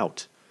 and run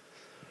out.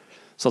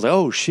 So I was like,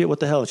 oh, shit, what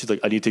the hell? And she's like,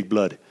 I need to take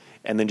blood.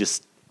 And then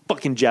just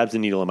fucking jabs the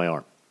needle in my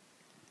arm.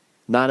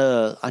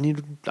 I need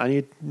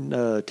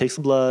to take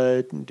some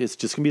blood. It's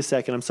just going to be a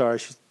second. I'm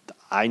sorry.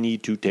 I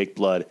need to take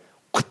blood.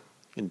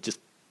 And just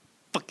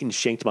fucking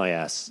shanked my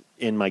ass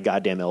in my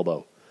goddamn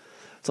elbow.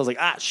 So I was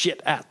like,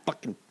 shit,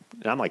 fucking.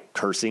 And I'm like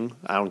cursing.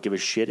 I don't give a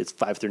shit. It's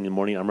 5:30 in the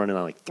morning. I'm running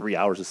on like 3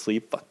 hours of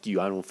sleep. Fuck you.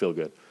 I don't feel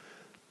good.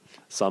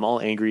 So I'm all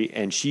angry.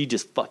 And she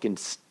just fucking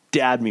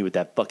stabbed me with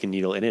that fucking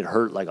needle. And it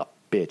hurt like a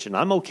bitch. And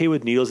I'm okay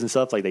with needles and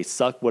stuff. Like they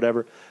suck,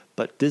 whatever.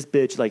 But this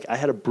bitch, like I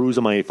had a bruise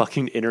on my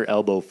fucking inner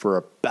elbow for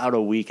about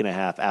a week and a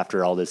half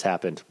after all this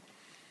happened.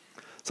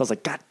 So I was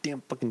like, God damn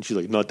fucking. She's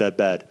like, not that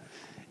bad.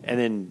 And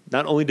then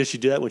not only does she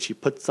do that, when she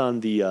puts on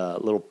the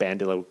little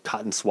bandit, little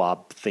cotton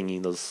swab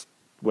thingy, those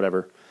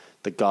whatever,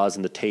 the gauze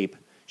and the tape,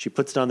 she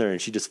puts it on there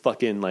and she just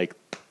fucking like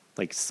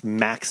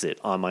smacks it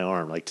on my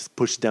arm, like just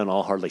pushes down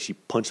all hard, like she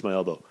punched my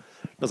elbow.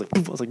 I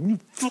was like, you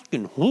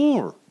fucking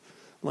whore!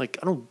 I'm like,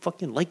 I don't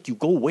fucking like you.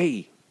 Go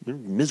away. You're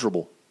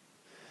miserable.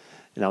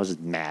 And I was just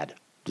mad,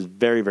 just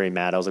very, very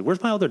mad. I was like,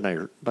 where's my other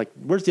nurse? Like,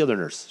 where's the other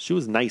nurse? She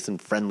was nice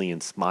and friendly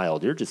and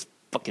smiled. You're just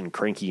fucking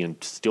cranky and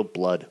steal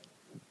blood,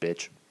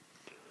 bitch.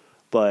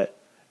 But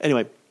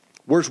anyway,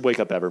 worst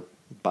wake up ever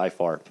by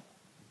far.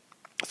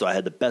 So I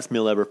had the best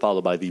meal ever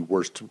followed by the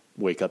worst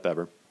wake up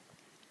ever.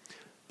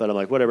 But I'm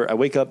like, whatever. I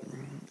wake up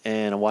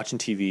and I'm watching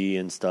TV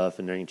and stuff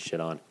and there ain't shit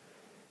on.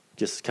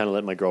 Just kind of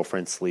let my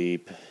girlfriend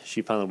sleep.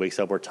 She finally wakes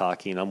up. We're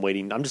talking. I'm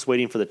waiting. I'm just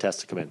waiting for the test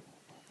to come in.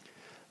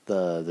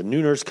 The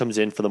new nurse comes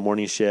in for the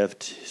morning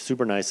shift.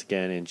 Super nice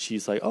again. And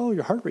she's like, oh,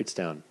 your heart rate's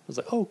down. I was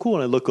like, oh, cool.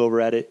 And I look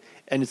over at it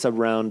and it's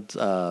around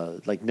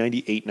like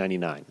 98,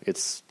 99.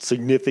 It's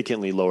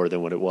significantly lower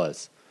than what it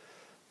was.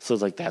 So I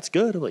was like, that's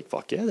good. I'm like,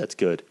 fuck yeah, that's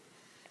good.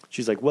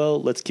 She's like, well,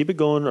 let's keep it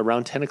going.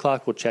 Around 10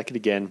 o'clock, we'll check it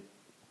again.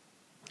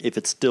 If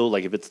it's still,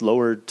 like, if it's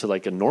lowered to,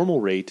 like, a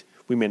normal rate,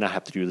 we may not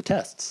have to do the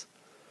tests.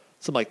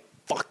 So I'm like,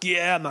 fuck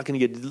yeah, I'm not going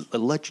to get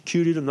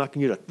electrocuted. I'm not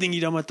going to get a thingy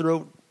down my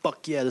throat.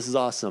 Fuck yeah, this is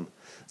awesome.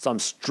 So I'm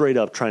straight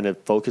up trying to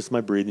focus my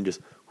breathing,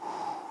 just,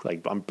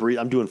 like, I'm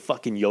doing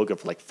fucking yoga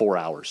for, like, 4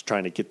 hours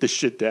trying to get this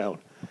shit down.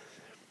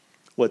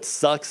 What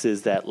sucks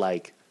is that,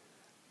 like,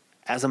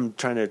 as I'm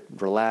trying to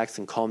relax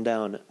and calm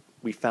down,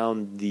 we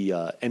found the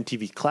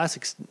MTV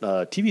Classics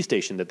TV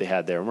station that they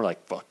had there. And we're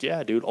like, fuck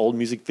yeah, dude. Old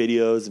music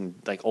videos and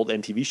like old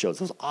MTV shows.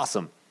 It was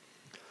awesome.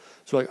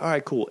 So we're like, all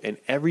right, cool. And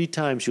every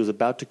time she was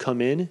about to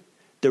come in,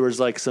 there was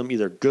like some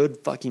either good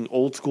fucking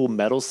old school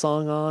metal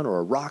song on or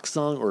a rock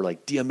song or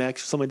like DMX or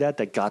something like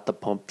that got the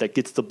pump, that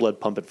gets the blood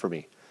pumping for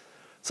me.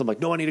 So I'm like,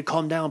 no, I need to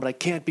calm down, but I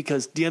can't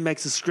because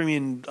DMX is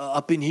screaming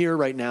up in here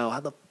right now. How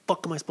the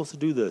fuck am I supposed to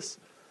do this?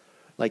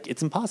 Like,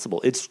 it's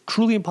impossible. It's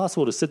truly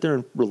impossible to sit there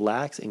and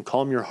relax and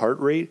calm your heart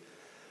rate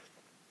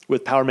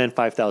with Power Man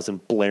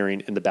 5000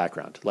 blaring in the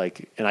background.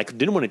 Like, and I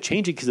didn't want to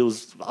change it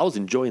because I was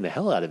enjoying the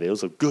hell out of it. It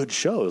was a good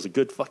show. It was a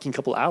good fucking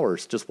couple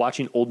hours just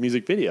watching old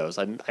music videos.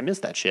 I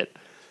missed that shit.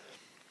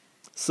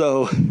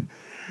 So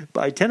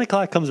by 10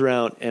 o'clock comes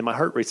around and my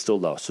heart rate's still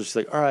low. So she's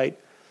like, all right,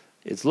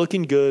 it's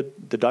looking good.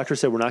 The doctor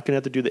said we're not going to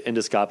have to do the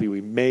endoscopy.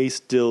 We may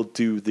still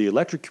do the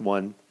electric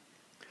one,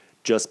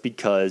 just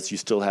because you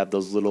still have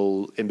those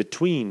little in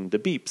between the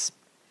beeps.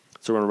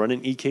 So we're going to run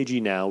an EKG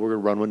now. We're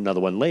going to run another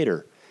one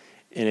later.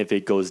 And if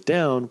it goes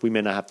down, we may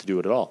not have to do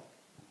it at all.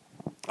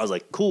 I was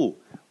like, cool.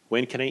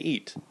 When can I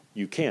eat?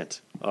 You can't.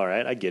 All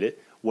right, I get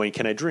it. When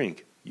can I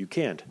drink? You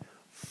can't.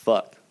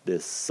 Fuck,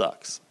 this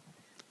sucks.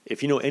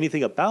 If you know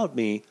anything about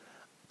me,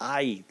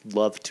 I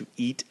love to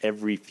eat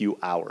every few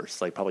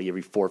hours. Like probably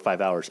every 4 or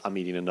 5 hours, I'm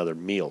eating another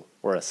meal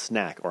or a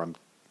snack. Or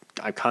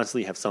I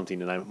constantly have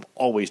something, and I'm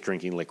always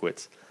drinking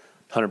liquids.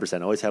 100%.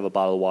 I always have a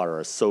bottle of water,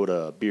 a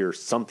soda, a beer,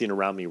 something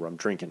around me where I'm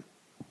drinking.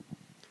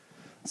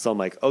 So I'm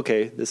like,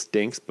 okay, this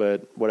stinks,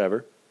 but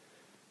whatever.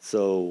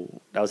 So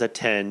that was at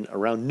 10.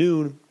 Around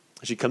noon,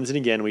 she comes in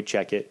again, and we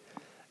check it.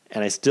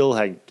 And I still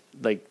had,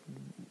 like,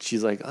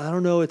 she's like, I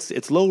don't know,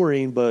 it's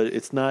lowering, but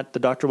it's not, the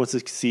doctor wants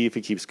to see if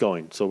it keeps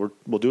going. So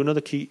we'll do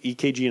another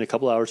EKG in a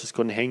couple hours, just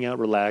go and hang out,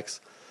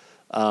 relax.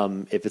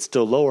 If it's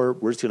still lower,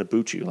 we're just going to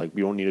boot you. Like,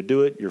 we don't need to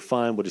do it. You're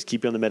fine. We'll just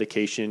keep you on the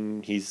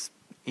medication.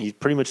 He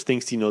pretty much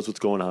thinks he knows what's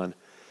going on.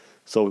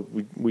 So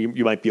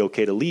you might be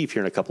okay to leave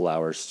here in a couple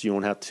hours. You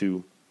won't have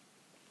to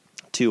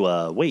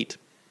wait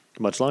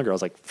much longer. I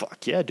was like,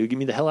 fuck yeah, dude, get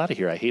me the hell out of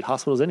here. I hate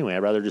hospitals anyway.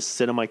 I'd rather just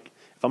sit on if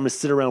I'm going to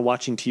sit around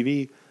watching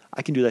TV,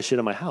 I can do that shit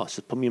in my house.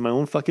 Just put me in my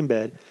own fucking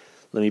bed.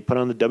 Let me put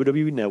on the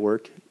WWE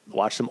Network,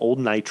 watch some old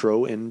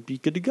Nitro, and be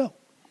good to go.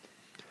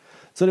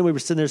 So anyway, we're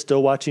sitting there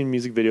still watching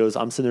music videos.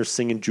 I'm sitting there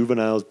singing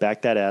Juvenile's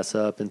Back That Ass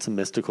Up and some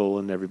Mystical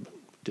and everybody.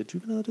 Did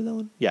Juvenile do that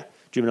one? Yeah,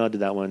 Juvenile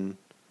did that one.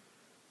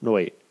 No,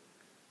 wait.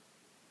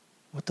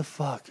 What the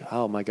fuck?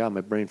 Oh, my God,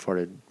 my brain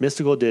farted.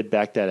 Mystical did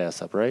Back That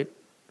Ass Up, right?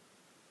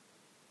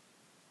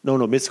 No,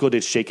 Mystical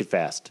did Shake It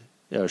Fast.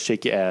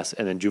 Shake Your Ass,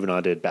 and then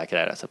Juvenile did Back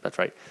That Ass Up. That's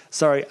right.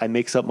 Sorry, I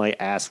mix up my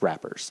ass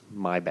rappers.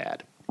 My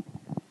bad.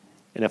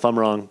 And if I'm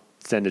wrong,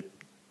 send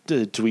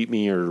it, tweet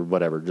me or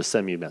whatever. Just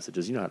send me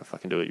messages. You know how to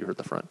fucking do it. You hurt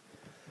the front.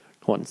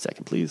 1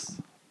 second, please.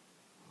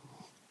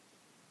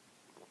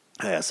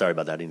 Yeah, sorry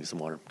about that. I need some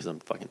water because I'm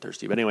fucking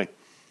thirsty. But anyway,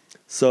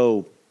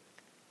 so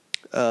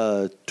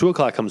 2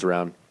 o'clock comes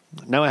around.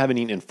 Now I haven't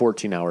eaten in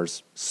 14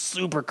 hours.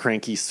 Super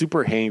cranky,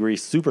 super hangry,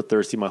 super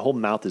thirsty. My whole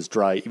mouth is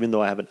dry, even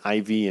though I have an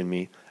IV in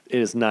me. It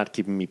is not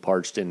keeping me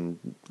parched and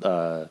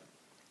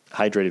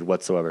hydrated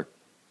whatsoever.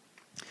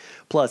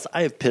 Plus,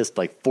 I have pissed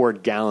like 4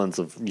 gallons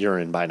of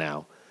urine by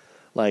now.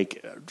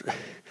 Like,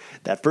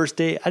 that first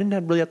day, I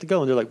didn't really have to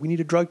go. And they're like, we need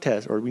a drug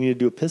test or we need to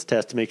do a piss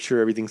test to make sure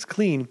everything's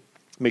clean.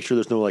 Make sure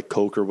there's no like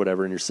Coke or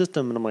whatever in your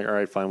system. And I'm like, all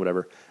right, fine,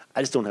 whatever.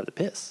 I just don't have to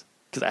piss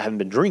because I haven't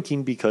been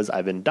drinking because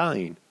I've been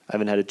dying. I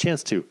haven't had a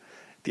chance to.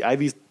 The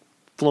IV's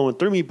flowing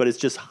through me, but it's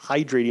just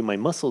hydrating my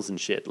muscles and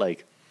shit.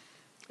 Like,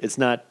 it's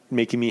not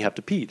making me have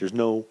to pee. There's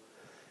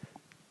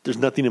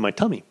nothing in my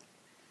tummy,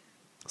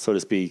 so to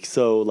speak.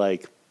 So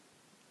like,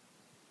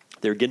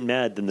 they're getting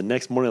mad. Then the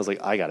next morning I was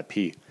like, I gotta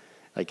pee.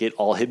 Like, it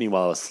all hit me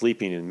while I was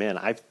sleeping. And man,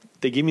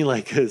 they gave me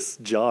like this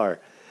jar.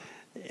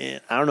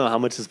 And I don't know how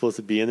much is supposed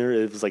to be in there.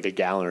 It was like a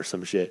gallon or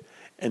some shit.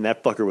 And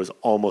that fucker was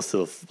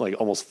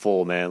almost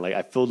full, man. Like,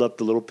 I filled up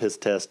the little piss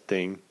test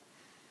thing,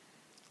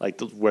 like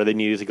where they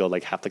needed to go,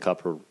 like half the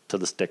cup or to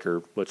the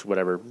sticker, which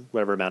whatever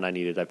amount I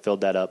needed. I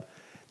filled that up.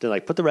 Then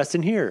like, put the rest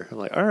in here. I'm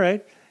like, all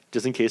right,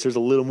 just in case there's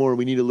a little more,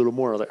 we need a little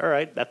more. I was like, all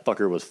right, that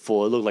fucker was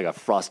full. It looked like a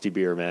frosty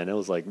beer, man. It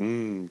was like,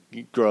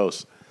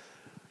 gross.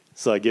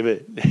 So I give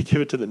it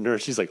to the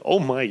nurse. She's like, oh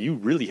my, you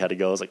really had to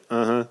go. I was like,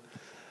 uh-huh.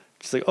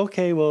 She's like,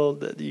 okay, well,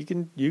 we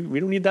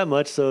don't need that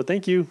much, so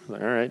thank you.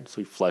 Like, all right, so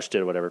we flushed it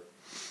or whatever.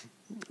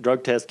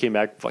 Drug test came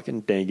back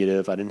fucking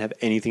negative. I didn't have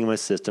anything in my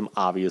system,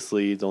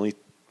 obviously. The only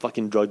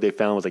fucking drug they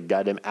found was a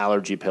goddamn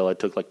allergy pill I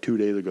took like 2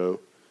 days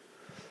ago.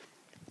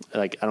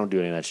 Like, I don't do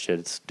any of that shit.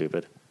 It's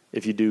stupid.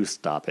 If you do,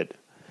 stop it.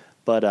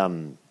 But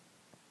then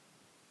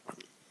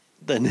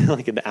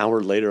like an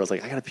hour later, I was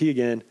like, I gotta pee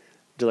again.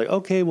 They're like,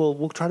 okay, well,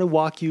 we'll try to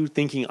walk you,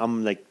 thinking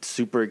I'm like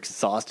super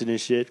exhausted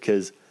and shit,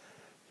 because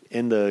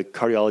in the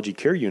cardiology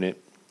care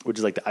unit, which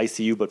is like the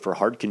ICU but for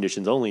heart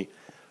conditions only,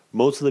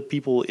 most of the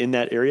people in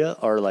that area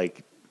are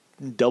like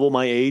double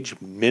my age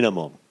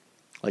minimum.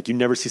 Like, you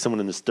never see someone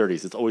in his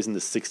 30s. It's always in the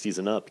 60s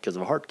and up because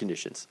of heart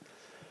conditions.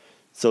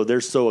 So they're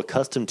so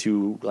accustomed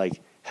to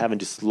like having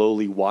to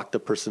slowly walk the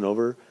person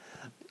over.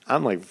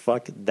 I'm like,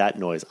 fuck that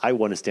noise. I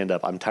want to stand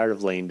up. I'm tired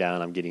of laying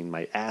down. I'm getting,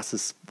 my ass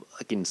is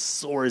fucking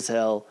sore as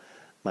hell.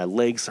 My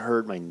legs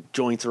hurt. My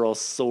joints are all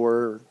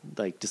sore.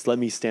 Like, just let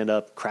me stand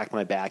up, crack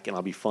my back, and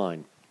I'll be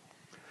fine.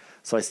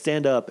 So I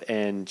stand up,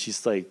 and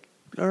she's like,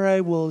 all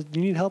right, well, you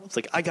need help? It's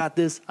like, I got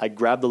this. I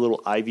grab the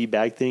little IV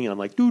bag thing, and I'm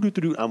like,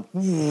 doo-doo-doo-doo. I'm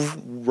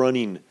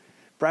running,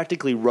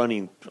 practically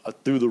running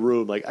through the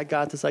room. Like, I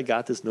got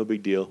this, no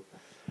big deal.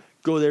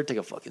 Go there, take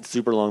a fucking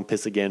super long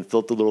piss again, fill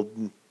up the little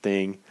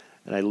thing,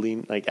 and I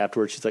lean, like,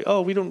 afterwards, she's like,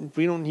 oh, we don't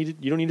need it.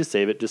 You don't need to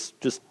save it.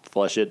 Just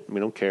flush it. We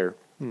don't care.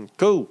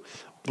 Go.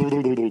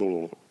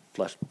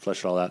 Flush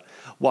it all out.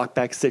 Walk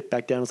back, sit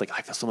back down. I was like,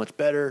 I feel so much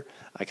better.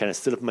 I kind of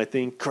sit up in my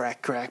thing,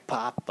 crack,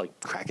 pop, like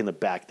cracking the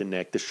back, the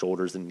neck, the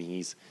shoulders, the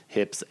knees,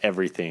 hips,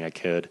 everything I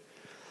could.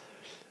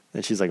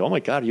 And she's like, oh my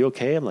God, are you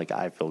okay? I'm like,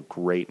 I feel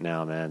great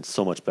now, man.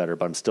 So much better,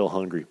 but I'm still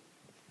hungry.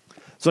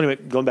 So anyway,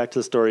 going back to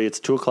the story, it's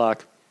 2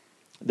 o'clock.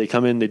 They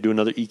come in, they do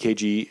another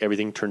EKG.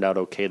 Everything turned out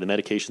okay. The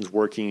medication's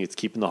working. It's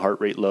keeping the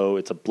heart rate low.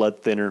 It's a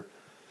blood thinner.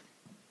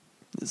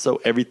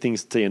 So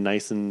everything's staying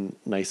nice and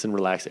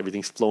relaxed.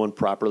 Everything's flowing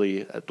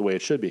properly the way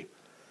it should be.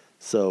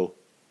 So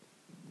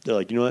they're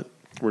like, you know what?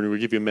 We're going to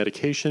give you a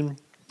medication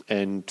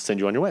and send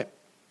you on your way.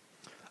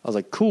 I was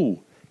like,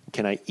 cool.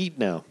 Can I eat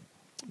now?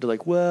 They're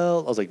like, well,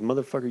 I was like,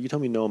 motherfucker, you tell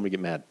me no, I'm going to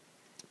get mad.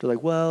 They're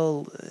like,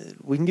 well,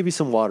 we can give you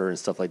some water and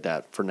stuff like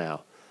that for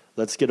now.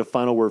 Let's get a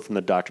final word from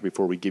the doctor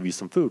before we give you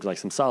some food, like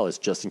some solids,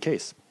 just in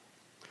case.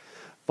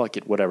 Fuck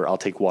it, whatever. I'll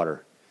take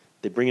water.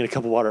 They bring in a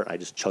cup of water. I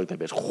just chug that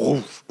bitch.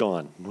 Whoosh,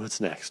 gone.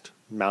 What's next?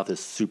 Mouth is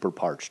super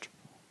parched.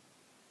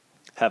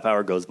 Half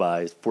hour goes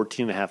by.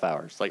 14 and a half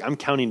hours. Like, I'm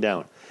counting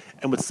down.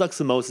 And what sucks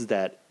the most is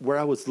that where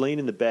I was laying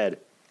in the bed,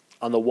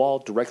 on the wall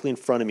directly in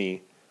front of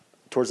me,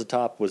 towards the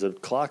top, was a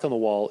clock on the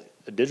wall,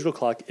 a digital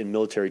clock in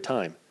military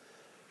time.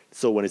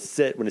 So when it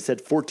said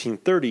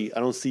 14:30, I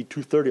don't see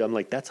 2:30. I'm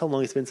like, that's how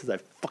long it's been since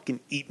I've fucking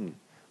eaten.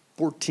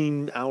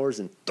 14 hours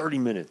and 30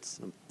 minutes.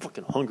 I'm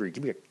fucking hungry.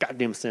 Give me a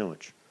goddamn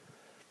sandwich.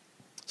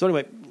 So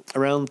anyway,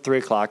 around 3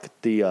 o'clock,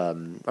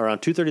 around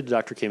 2:30, the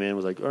doctor came in and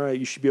was like, all right,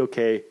 you should be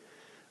okay.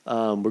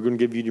 We're going to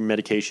give you your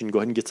medication. Go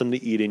ahead and get something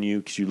to eat in you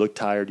because you look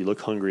tired, you look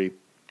hungry,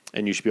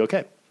 and you should be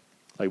okay.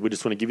 Like, we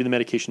just want to give you the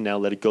medication now,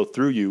 let it go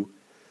through you,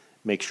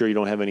 make sure you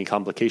don't have any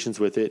complications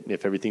with it, and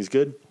if everything's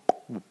good,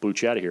 we'll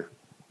boot you out of here.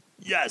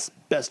 Yes,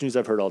 best news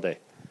I've heard all day.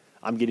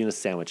 I'm getting a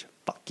sandwich.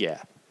 Fuck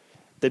yeah.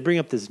 They bring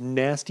up this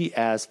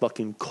nasty-ass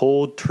fucking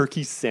cold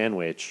turkey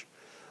sandwich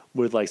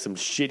with like the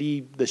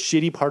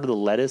shitty part of the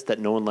lettuce that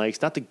no one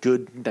likes. Not the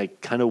good, like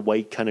kind of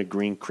white, kind of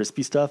green,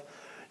 crispy stuff.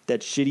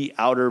 That shitty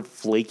outer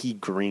flaky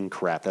green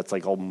crap that's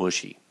like all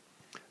mushy.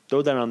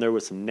 Throw that on there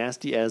with some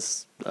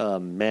nasty-ass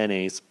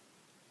mayonnaise,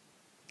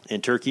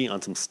 and turkey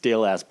on some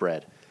stale ass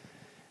bread.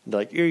 And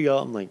they're like, here you go.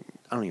 I'm like,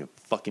 I don't even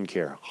fucking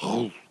care.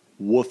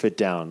 Woof it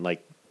down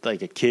like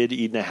a kid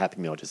eating a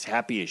Happy Meal, just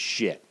happy as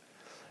shit.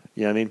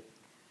 You know what I mean?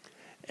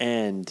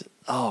 And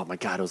oh my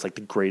God, it was like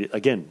the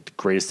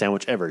greatest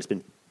sandwich ever. It's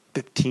been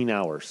 15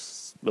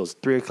 hours. It was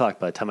 3 o'clock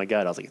by the time I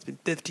got it. I was like, it's been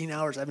 15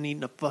 hours. I haven't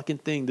eaten a fucking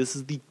thing. This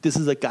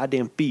is a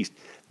goddamn feast.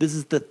 This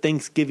is the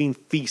Thanksgiving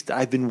feast that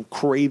I've been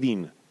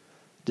craving.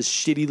 This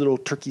shitty little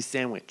turkey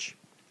sandwich.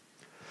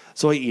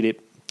 So I eat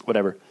it,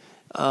 whatever.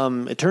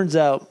 It turns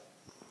out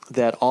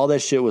that all that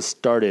shit was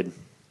started,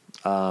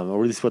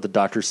 or at least what the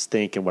doctors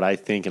think and what I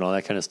think and all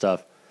that kind of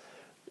stuff,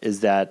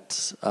 is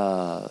that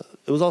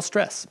it was all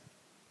stress.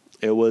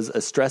 It was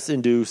a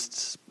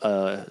stress-induced,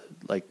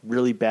 like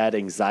really bad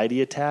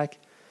anxiety attack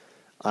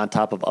on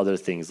top of other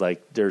things.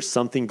 Like there's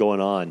something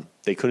going on.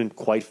 They couldn't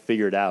quite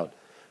figure it out,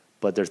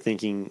 but they're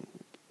thinking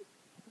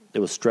it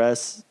was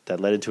stress that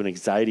led into an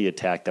anxiety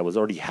attack that was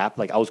already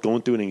happening. Like I was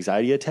going through an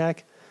anxiety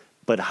attack,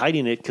 but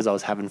hiding it because I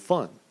was having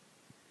fun.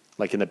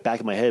 Like in the back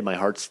of my head, my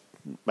heart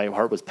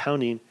was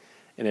pounding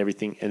and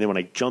everything. And then when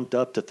I jumped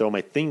up to throw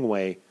my thing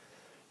away,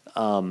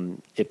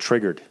 it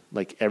triggered.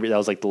 That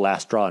was like the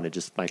last straw,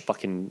 and my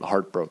fucking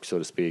heart broke, so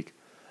to speak.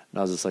 And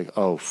I was just like,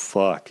 oh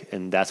fuck.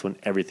 And that's when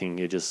everything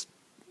just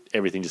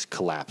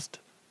collapsed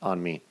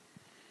on me.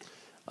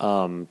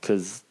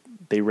 'Cause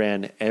they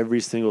ran every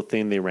single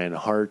thing. They ran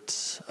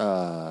heart,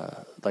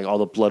 like all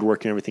the blood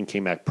work and everything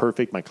came back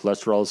perfect. My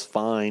cholesterol was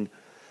fine.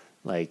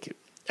 Like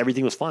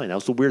everything was fine. That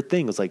was the weird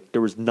thing. It was like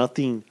there was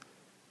nothing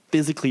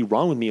physically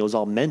wrong with me. It was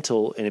all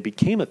mental, and it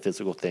became a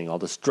physical thing. All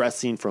the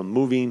stressing from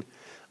moving,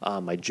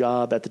 my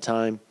job at the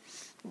time,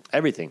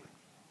 everything.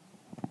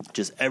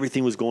 Just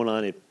everything was going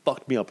on. It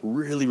fucked me up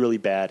really, really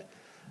bad.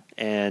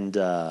 And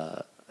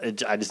I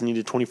just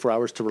needed 24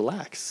 hours to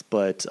relax.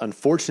 But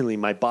unfortunately,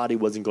 my body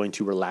wasn't going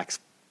to relax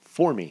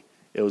for me.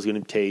 It was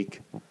going to take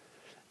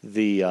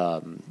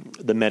the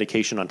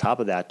medication on top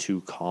of that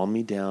to calm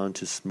me down,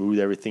 to smooth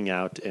everything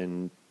out,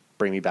 and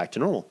bring me back to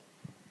normal.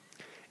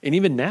 And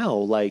even now,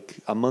 like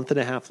a month and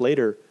a half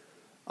later,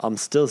 I'm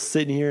still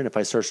sitting here, and if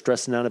I start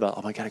stressing out about,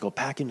 oh, I got to go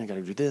packing, I got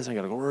to do this, I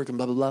got to go work, and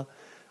blah, blah, blah,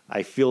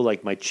 I feel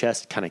like my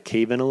chest kind of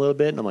cave in a little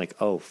bit, and I'm like,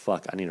 oh,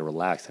 fuck, I need to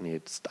relax. I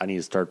need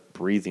to start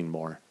breathing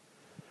more,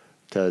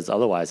 because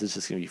otherwise it's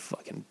just going to be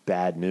fucking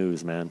bad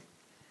news, man.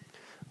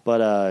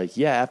 But,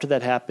 yeah, after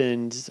that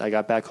happened, I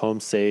got back home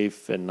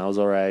safe, and I was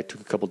all right. I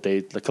took a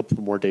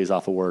couple more days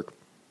off of work,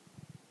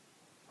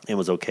 and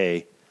was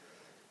okay.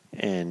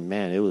 And,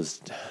 man,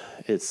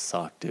 it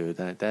sucked, dude.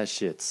 That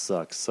shit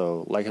sucks.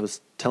 So, like I was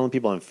telling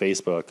people on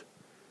Facebook,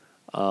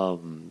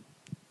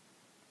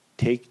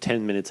 take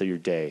 10 minutes of your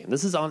day. And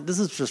this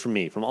is just for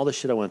me, from all the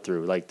shit I went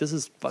through. Like, this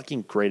is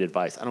fucking great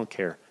advice. I don't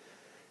care.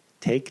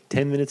 Take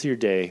 10 minutes of your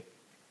day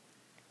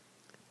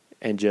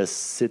and just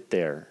sit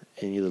there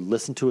and either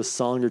listen to a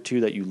song or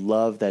two that you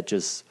love that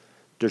just,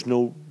 there's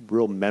no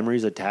real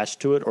memories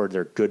attached to it, or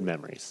they're good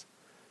memories.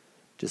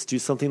 Just do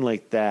something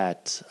like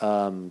that.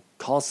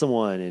 Call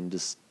someone and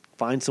just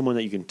find someone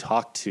that you can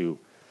talk to.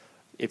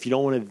 If you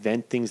don't want to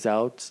vent things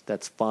out,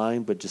 that's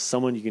fine, but just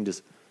someone you can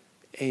just,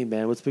 hey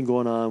man, what's been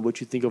going on? What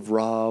you think of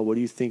Raw? What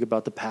do you think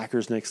about the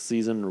Packers next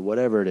season, or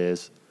whatever it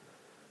is?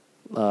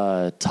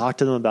 Talk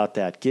to them about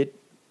that.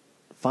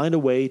 Find a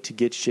way to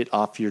get shit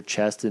off your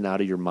chest and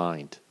out of your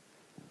mind,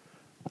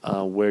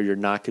 where you're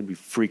not going to be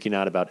freaking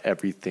out about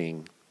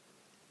everything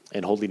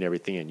and holding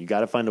everything in. You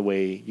got to find a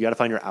way. You got to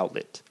find your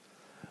outlet,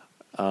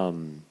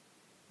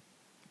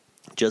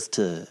 just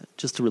to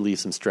relieve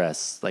some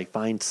stress. Like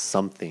find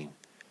something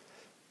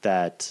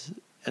that,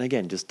 and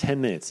again, just 10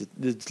 minutes.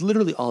 It's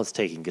literally all it's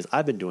taking, because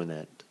I've been doing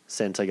that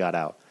since I got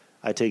out.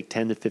 I take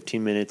 10 to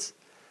 15 minutes.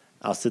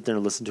 I'll sit there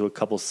and listen to a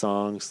couple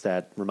songs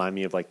that remind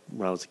me of like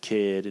when I was a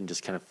kid and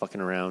just kind of fucking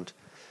around.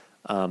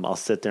 I'll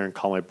sit there and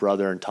call my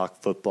brother and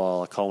talk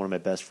football. I'll call one of my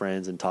best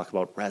friends and talk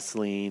about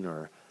wrestling,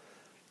 or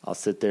I'll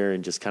sit there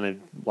and just kind of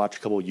watch a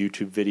couple of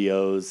YouTube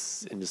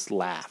videos and just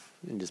laugh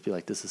and just be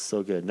like, this is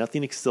so good.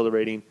 Nothing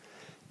exhilarating,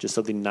 just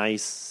something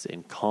nice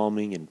and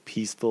calming and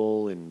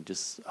peaceful, and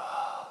just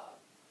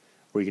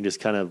where you can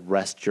just kind of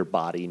rest your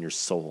body and your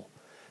soul.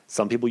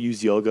 Some people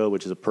use yoga,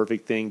 which is a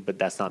perfect thing, but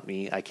that's not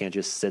me. I can't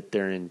just sit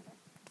there and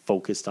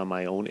focus on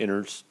my own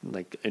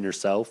inner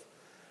self,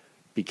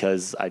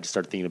 because I just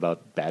start thinking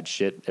about bad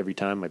shit every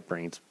time. My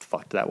brain's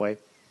fucked that way.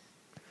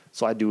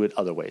 So I do it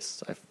other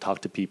ways. I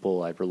talk to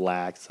people, I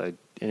relax, and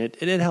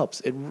it helps.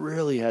 It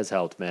really has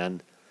helped,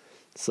 man.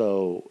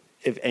 So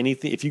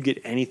if you get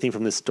anything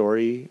from this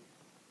story,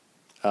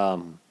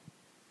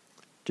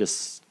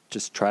 just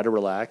try to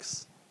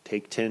relax.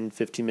 Take 10,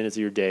 15 minutes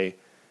of your day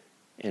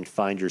and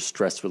find your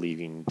stress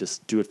relieving.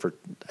 Just do it for,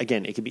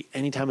 again, it could be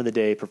any time of the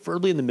day,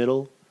 preferably in the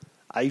middle.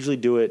 I usually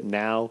do it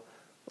now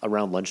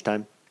around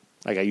lunchtime.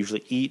 Like I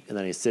usually eat and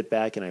then I sit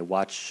back and I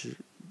watch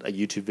a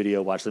YouTube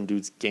video, watch some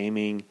dudes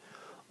gaming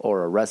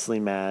or a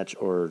wrestling match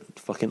or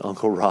fucking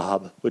Uncle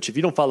Rob, which if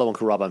you don't follow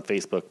Uncle Rob on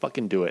Facebook,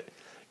 fucking do it.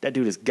 That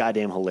dude is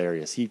goddamn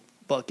hilarious. He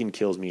fucking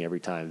kills me every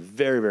time.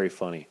 Very, very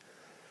funny.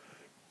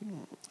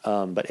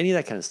 But any of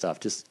that kind of stuff,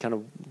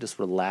 just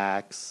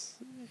relax.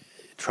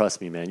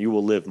 Trust me, man, you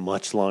will live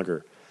much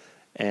longer.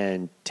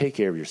 And take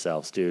care of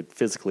yourselves, dude,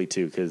 physically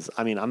too. Because,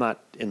 I mean, I'm not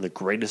in the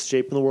greatest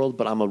shape in the world,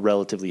 but I'm a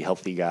relatively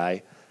healthy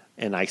guy.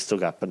 And I still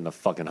got put in the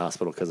fucking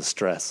hospital because of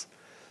stress.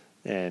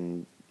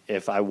 And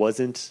if I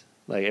wasn't,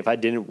 like, if I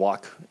didn't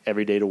walk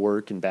every day to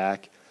work and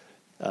back,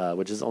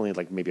 which is only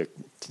like maybe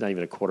not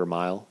even a quarter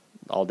mile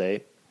all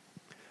day,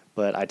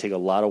 but I take a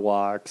lot of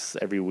walks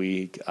every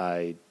week.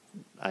 I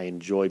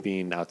enjoy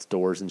being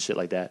outdoors and shit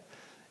like that.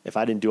 If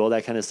I didn't do all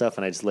that kind of stuff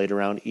and I just laid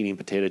around eating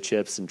potato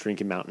chips and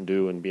drinking Mountain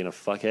Dew and being a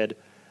fuckhead,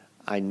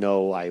 I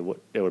know it would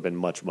have been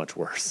much, much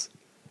worse.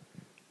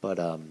 But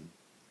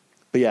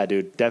yeah,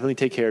 dude, definitely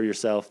take care of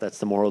yourself. That's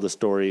the moral of the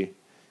story.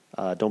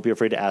 Don't be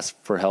afraid to ask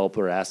for help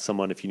or ask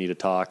someone if you need to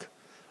talk.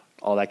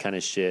 All that kind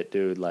of shit,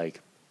 dude.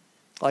 Like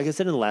I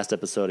said in the last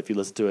episode, if you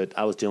listen to it,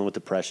 I was dealing with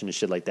depression and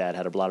shit like that,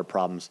 had a lot of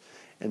problems.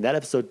 And that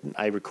episode,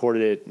 I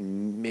recorded it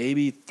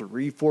maybe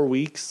 3-4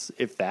 weeks,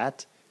 if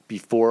that,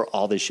 before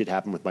all this shit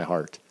happened with my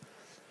heart.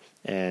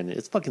 And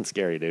it's fucking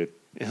scary, dude.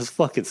 It was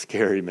fucking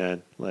scary,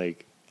 man.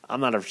 Like, I'm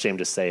not ashamed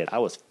to say it. I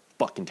was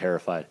fucking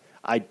terrified.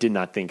 I did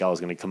not think I was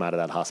going to come out of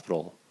that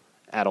hospital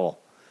at all.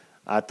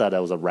 I thought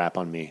that was a wrap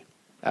on me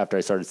after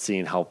I started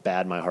seeing how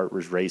bad my heart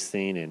was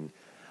racing and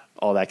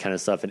all that kind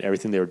of stuff and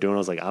everything they were doing. I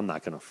was like, I'm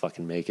not going to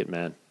fucking make it,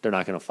 man. They're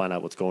not going to find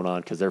out what's going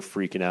on because they're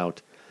freaking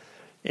out.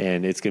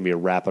 And it's going to be a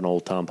wrap on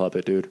old Tom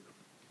Puppet, dude.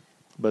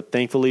 But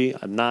thankfully,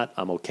 I'm not.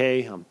 I'm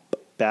okay. I'm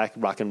back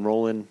rock and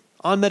rolling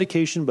on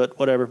medication, but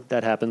whatever,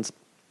 that happens.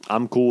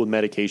 I'm cool with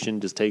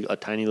medication. Just take a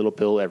tiny little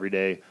pill every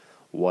day,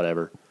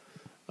 whatever.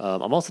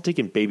 I'm also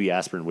taking baby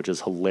aspirin, which is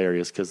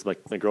hilarious because,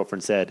 like my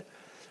girlfriend said,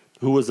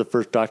 who was the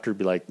first doctor to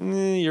be like,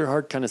 your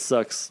heart kind of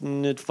sucks.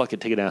 Fuck it,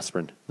 take an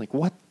aspirin. I'm like,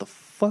 what the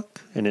fuck?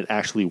 And it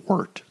actually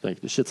worked.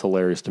 Like, this shit's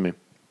hilarious to me.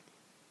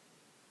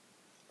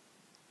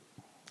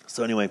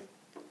 So anyway,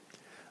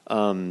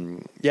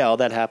 yeah, all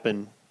that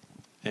happened,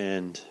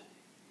 and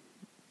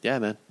yeah,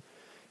 man.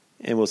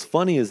 And what's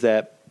funny is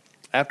that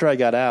after I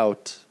got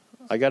out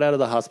of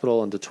the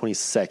hospital on the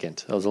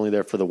 22nd. I was only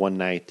there for the one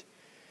night.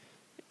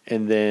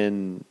 And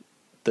then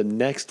the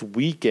next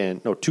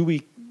weekend, no, 2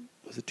 weeks,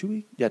 was it 2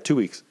 weeks? Yeah, 2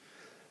 weeks.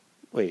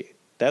 Wait,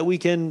 that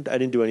weekend I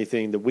didn't do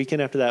anything. The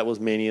weekend after that was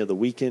Mania. The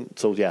weekend,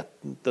 so yeah,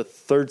 the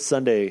third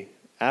Sunday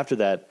after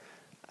that,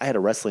 I had a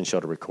wrestling show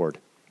to record.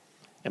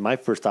 And my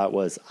first thought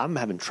was, I'm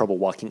having trouble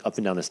walking up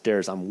and down the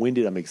stairs. I'm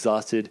winded. I'm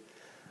exhausted.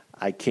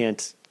 I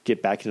can't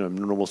get back into a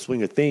normal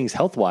swing of things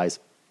health-wise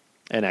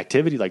and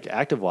activity, like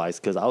active-wise,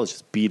 because I was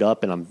just beat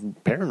up and I'm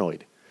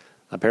paranoid.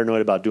 I'm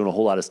paranoid about doing a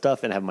whole lot of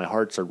stuff and having my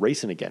heart start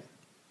racing again.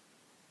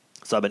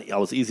 So I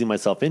was easing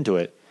myself into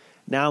it.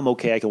 Now I'm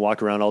okay. I can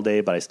walk around all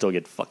day, but I still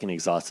get fucking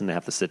exhausted and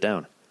have to sit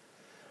down.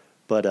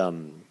 But so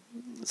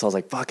I was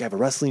like, fuck, I have a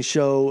wrestling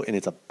show, and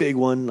it's a big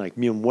one. Like,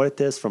 Mil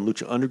Muertes from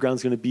Lucha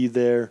Underground's going to be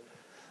there.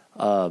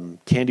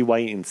 Candy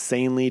White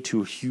Insanely,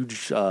 two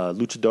huge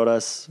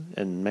luchadoras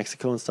in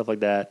Mexico and stuff like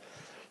that.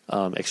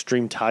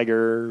 Extreme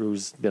Tiger,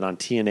 who's been on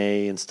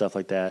TNA and stuff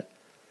like that.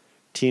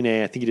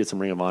 TNA, I think he did some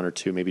Ring of Honor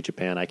too, maybe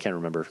Japan. I can't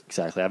remember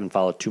exactly. I haven't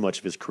followed too much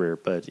of his career,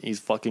 but he's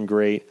fucking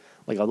great.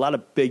 Like, a lot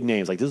of big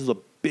names. Like, this was a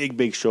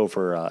big show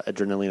for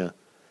Adrenalina.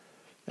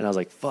 And I was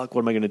like, fuck,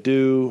 what am I going to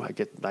do?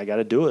 I got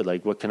to do it.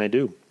 Like, what can I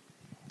do?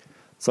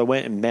 So I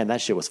went, and man,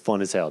 that shit was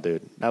fun as hell,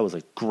 dude. That was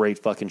a great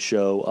fucking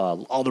show.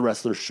 All the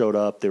wrestlers showed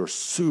up. They were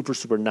super,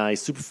 super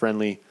nice, super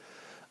friendly.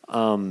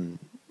 Everybody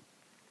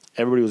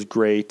was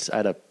great. I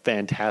had a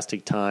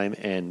fantastic time.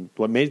 And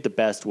what made it the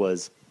best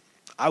was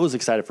I was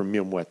excited for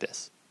Mil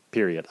Muertes,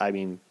 period. I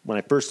mean, when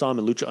I first saw him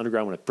in Lucha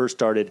Underground, when it first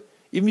started,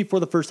 even before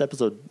the first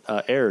episode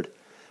aired,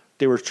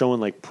 they were showing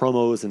like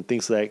promos and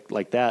things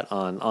like that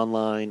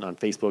online, on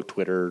Facebook,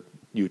 Twitter,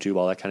 YouTube,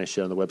 all that kind of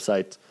shit on the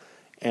website.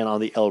 And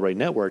on the El Rey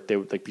Network, they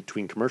would, like,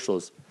 between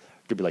commercials,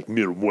 they'd be like,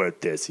 Mil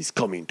Muertes, he's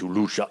coming to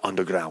Lucha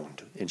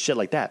Underground, and shit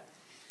like that.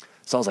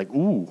 So I was like,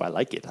 ooh, I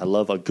like it. I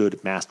love a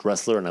good masked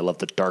wrestler, and I love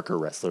the darker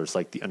wrestlers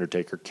like The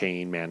Undertaker,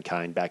 Kane,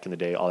 Mankind, back in the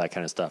day, all that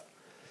kind of stuff.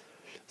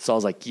 So I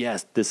was like,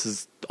 yes, this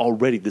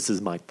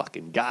is my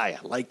fucking guy.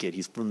 I like it.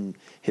 He's from,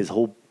 his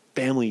whole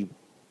family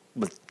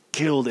was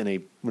killed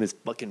when his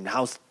fucking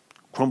house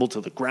crumbled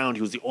to the ground.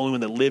 He was the only one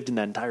that lived in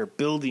that entire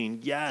building.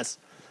 Yes.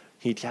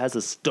 He has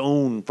a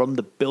stone from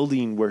the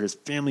building where his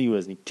family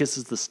was, and he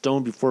kisses the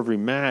stone before every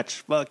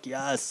match. Fuck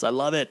yes, I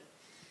love it.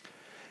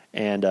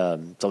 And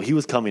so he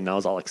was coming, and I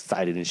was all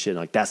excited and shit.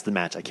 Like, that's the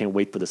match. I can't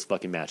wait for this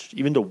fucking match.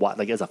 Even to watch,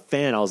 like, as a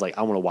fan, I was like,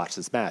 I want to watch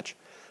this match.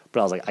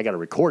 But I was like, I got to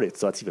record it,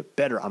 so that's even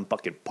better. I'm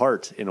fucking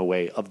part, in a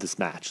way, of this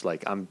match.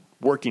 Like, I'm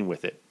working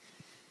with it.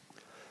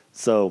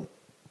 So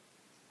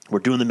we're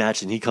doing the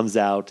match, and he comes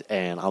out,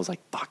 and I was like,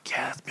 fuck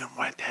yes, Mil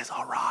Muertes,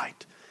 all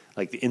right.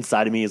 Like, the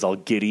inside of me is all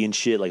giddy and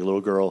shit, like a little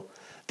girl.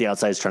 The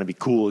outside is trying to be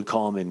cool and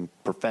calm and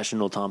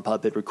professional Tom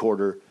Puppet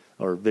recorder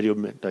or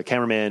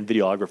cameraman,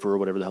 videographer, or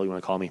whatever the hell you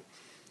want to call me.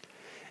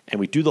 And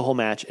we do the whole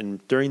match,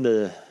 and during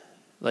it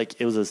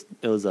was a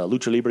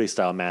Lucha Libre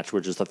style match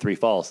where just the 3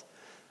 falls.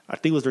 I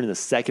think it was during the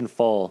second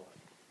fall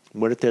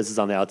Muertes is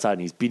on the outside,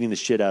 and he's beating the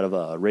shit out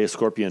of Rey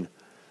Scorpion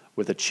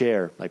with a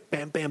chair, like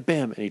bam, bam,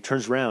 bam. And he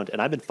turns around,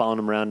 and I've been following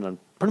him around, and I'm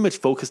pretty much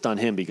focused on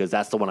him because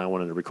that's the one I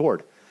wanted to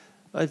record.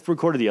 I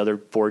recorded the other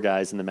 4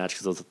 guys in the match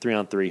because it was a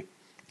 3-on-3,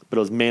 but it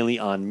was mainly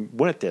on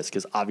Muertes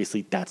because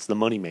obviously that's the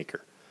moneymaker.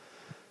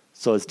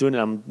 So it's doing it.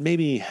 I'm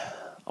maybe,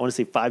 I want to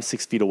say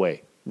 5-6 feet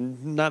away.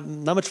 Not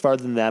much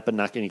farther than that, but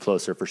not any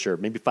closer for sure.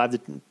 Maybe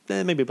 5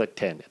 to maybe like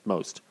 10 at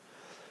most.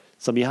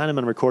 So I'm behind him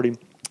and I'm recording,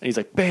 and he's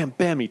like, bam,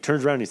 bam. He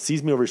turns around and he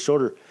sees me over his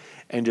shoulder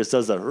and just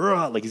does a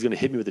like he's going to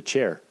hit me with a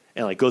chair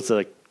and like goes to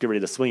like get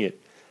ready to swing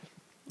it.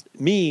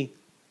 Me,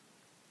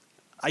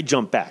 I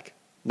jump back.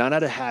 Not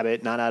out of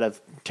habit, not out of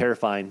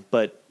terrifying,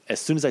 but as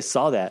soon as I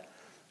saw that,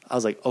 I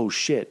was like, oh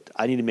shit,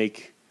 I need to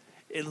make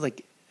it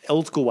like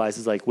old school wise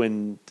is like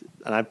when,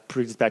 and I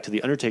bring this back to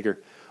The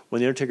Undertaker,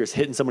 when The Undertaker's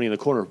hitting somebody in the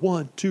corner,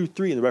 1, 2,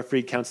 3, and the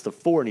referee counts to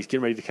 4 and he's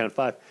getting ready to count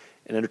 5,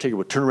 and Undertaker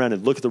would turn around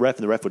and look at the ref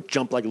and the ref would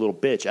jump like a little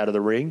bitch out of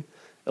the ring.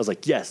 I was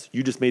like, yes,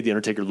 you just made The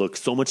Undertaker look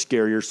so much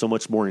scarier, so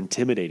much more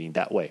intimidating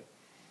that way.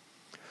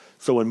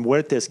 So when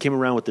Muertes came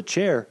around with the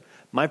chair,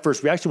 my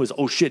first reaction was,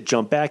 oh shit,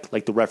 jump back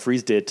like the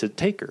referees did to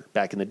Taker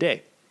back in the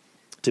day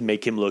to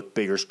make him look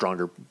bigger,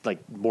 stronger, like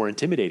more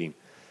intimidating.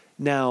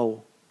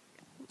 Now,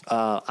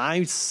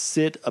 I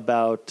sit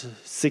about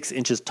 6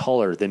 inches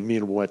taller than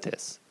Mil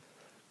Muertes.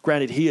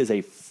 Granted, he is a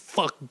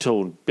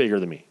fuck-ton bigger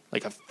than me,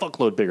 like a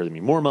fuckload bigger than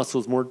me. More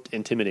muscles, more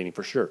intimidating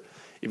for sure.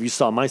 If you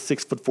saw my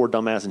 6'4"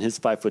 dumbass and his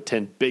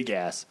 5'10" big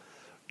ass,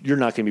 you're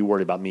not going to be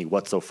worried about me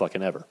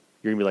whatsoever.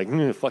 You're going to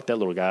be like, fuck that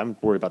little guy. I'm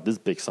worried about this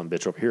big son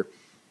bitch over here.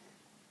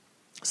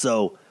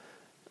 So,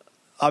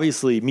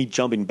 obviously, me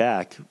jumping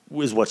back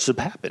was what should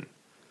happen.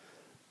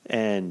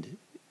 And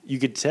you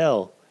could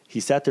tell he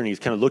sat there and he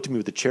kind of looked at me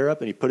with the chair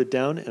up and he put it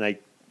down and I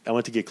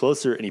went to get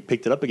closer and he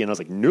picked it up again. I was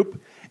like, nope.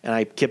 And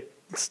I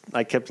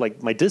kept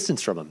like my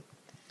distance from him.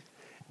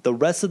 The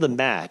rest of the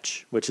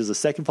match, which is the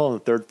second fall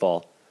and the third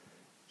fall,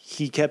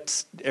 he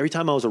kept, every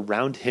time I was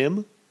around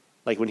him,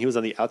 like when he was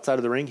on the outside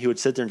of the ring, he would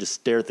sit there and just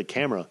stare at the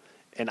camera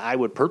and I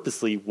would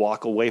purposely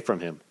walk away from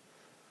him.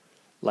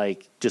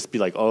 Like, just be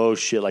like, oh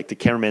shit, like the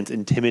cameraman's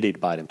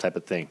intimidated by him type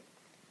of thing.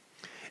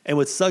 And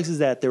what sucks is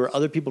that there were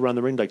other people around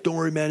the ring like, don't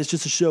worry, man, it's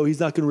just a show. He's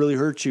not going to really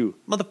hurt you.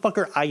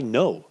 Motherfucker, I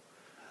know.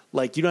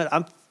 Like, you know,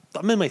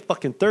 I'm in my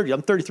fucking 30s.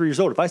 I'm 33 years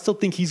old. If I still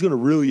think he's going to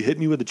really hit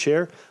me with a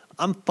chair,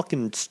 I'm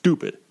fucking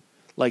stupid.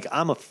 Like,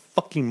 I'm a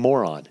fucking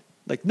moron.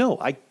 Like, no,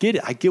 I get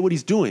it. I get what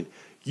he's doing.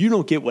 You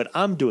don't get what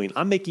I'm doing.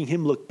 I'm making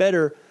him look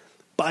better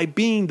by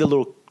being the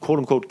little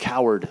quote-unquote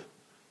coward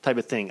type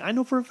of thing. I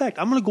know for a fact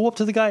I'm going to go up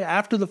to the guy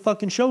after the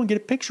fucking show and get a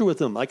picture with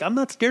him. Like, I'm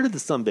not scared of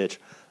this sumbitch.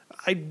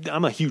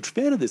 I'm a huge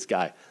fan of this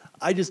guy.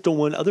 I just don't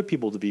want other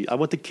people to be. I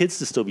want the kids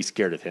to still be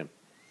scared of him.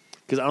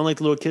 Because I don't like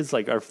the little kids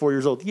like are 4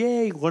 years old.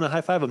 Yay, want to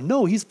high five him.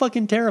 No, he's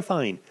fucking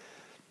terrifying.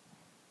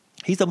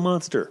 He's a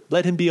monster.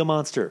 Let him be a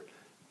monster.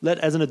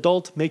 As an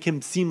adult, make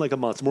him seem like a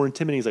monster. More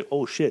intimidating. He's like,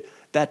 oh shit,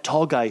 that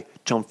tall guy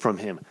jumped from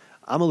him.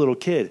 I'm a little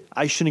kid.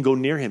 I shouldn't go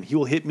near him. He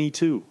will hit me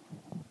too.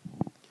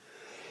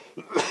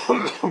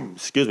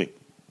 Excuse me.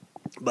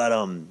 But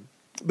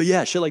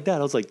yeah, shit like that.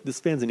 I was like, this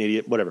fan's an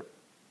idiot. Whatever.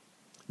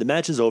 The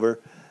match is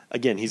over.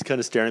 Again, he's kind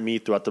of staring at me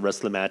throughout the rest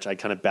of the match. I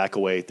kind of back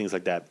away, things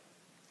like that.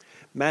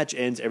 Match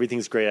ends.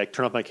 Everything's great. I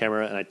turn off my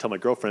camera and I tell my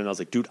girlfriend, and I was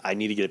like, dude, I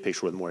need to get a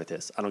picture with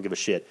Muertes. I don't give a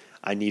shit.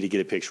 I need to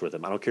get a picture with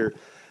him. I don't care.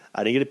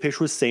 I didn't get a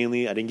picture with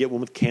Saintly. I didn't get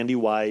one with Candy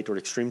White or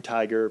Extreme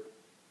Tiger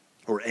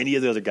or any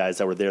of the other guys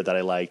that were there that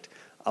I liked.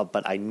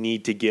 But I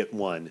need to get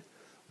one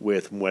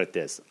with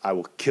Muertes. I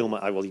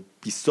will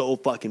be so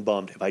fucking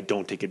bummed if I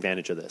don't take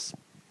advantage of this.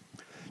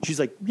 She's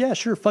like, yeah,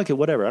 sure, fuck it,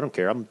 whatever. I don't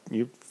care.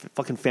 You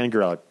fucking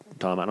fangirl out,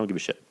 Tom. I don't give a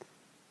shit.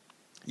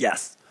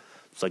 Yes.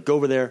 So I go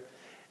over there,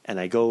 and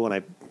I go and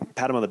I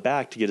pat him on the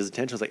back to get his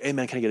attention. I was like, hey,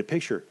 man, can I get a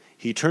picture?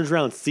 He turns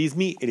around, sees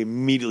me, and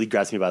immediately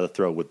grabs me by the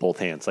throat with both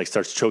hands. Like,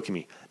 starts choking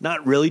me.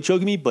 Not really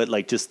choking me, but,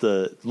 like, just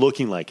the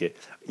looking like it.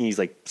 And he's,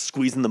 like,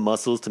 squeezing the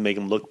muscles to make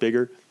him look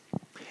bigger.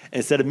 And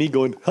instead of me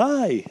going,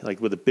 hi,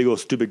 like, with a big old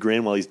stupid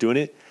grin while he's doing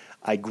it,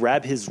 I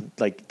grab his,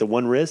 like, the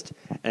one wrist,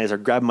 and as I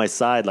grab my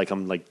side, like,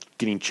 I'm, like,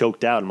 getting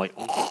choked out. I'm like,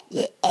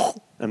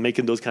 I'm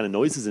making those kind of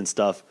noises and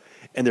stuff.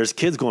 And there's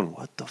kids going,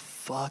 what the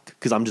fuck?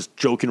 Because I'm just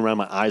joking around.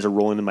 My eyes are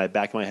rolling in my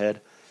back of my head.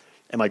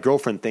 And my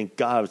girlfriend, thank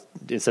God,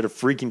 instead of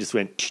freaking, just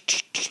went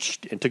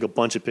and took a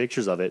bunch of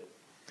pictures of it.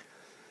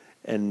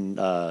 And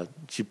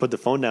she put the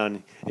phone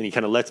down, and he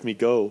kind of lets me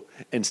go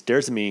and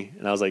stares at me.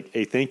 And I was like,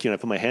 hey, thank you. And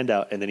I put my hand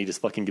out, and then he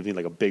just fucking gives me,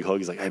 like, a big hug.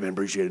 He's like, hey, man,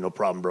 appreciate it. No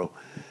problem, bro.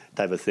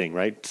 Type of thing,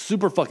 right?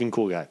 Super fucking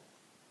cool guy.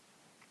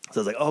 So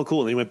I was like, oh,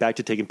 cool. And then he went back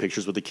to taking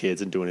pictures with the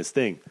kids and doing his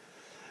thing.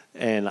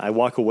 And I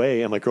walk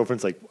away, and my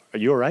girlfriend's like, are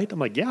you all right? I'm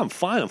like, yeah, I'm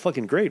fine. I'm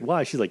fucking great.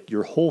 Why? She's like,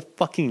 your whole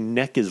fucking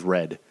neck is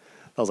red.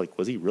 I was like,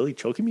 was he really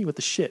choking me with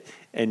the shit?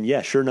 And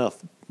yeah, sure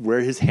enough, where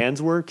his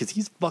hands were, because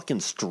he's fucking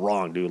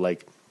strong, dude.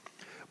 Like,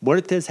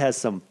 Muertes has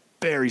some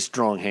very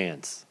strong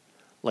hands,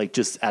 like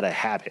just out of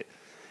habit.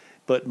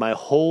 But my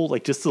whole,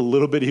 like just a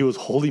little bit he was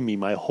holding me,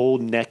 my whole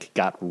neck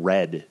got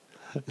red.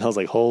 And I was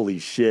like, holy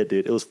shit,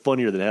 dude. It was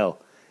funnier than hell.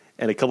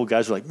 And a couple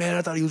guys were like, man,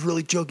 I thought he was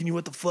really joking you.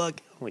 What the fuck?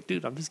 I'm like,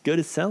 dude, I'm just good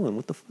at selling.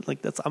 What the like?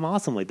 I'm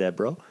awesome like that,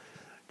 bro.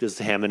 Just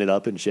hamming it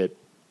up and shit.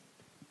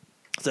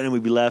 So anyway,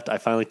 we left. I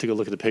finally took a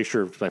look at the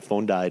picture because my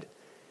phone died.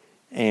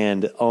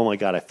 And oh my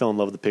God, I fell in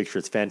love with the picture.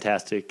 It's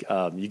fantastic.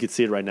 You can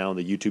see it right now on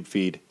the YouTube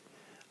feed.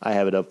 I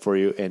have it up for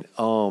you. And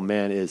oh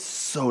man, it is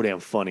so damn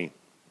funny.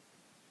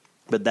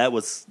 But that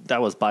was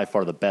by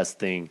far the best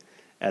thing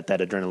at that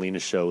Adrenalina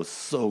show. It was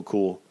so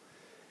cool.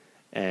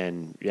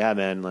 And yeah,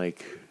 man,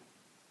 like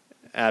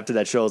after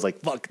that show, I was like,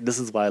 fuck, this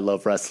is why I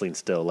love wrestling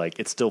still. Like,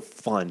 it's still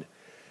fun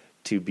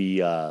to be,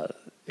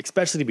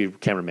 especially to be a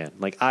cameraman.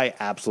 Like, I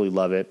absolutely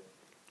love it.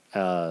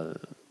 I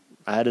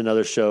had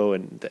another show,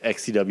 and the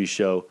XCW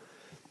show.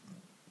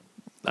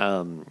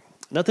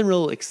 Nothing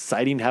real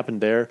exciting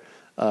happened there.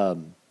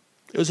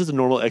 It was just a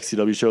normal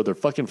XCW show. They're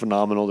fucking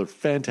phenomenal. They're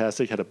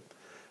fantastic. Had a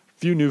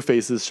few new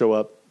faces show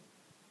up,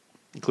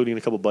 including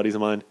a couple buddies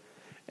of mine.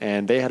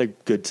 And they had a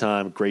good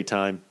time, great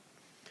time.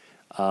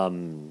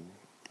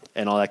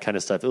 And all that kind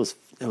of stuff. It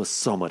was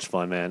so much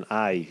fun, man.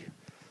 I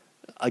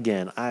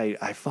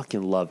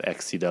fucking love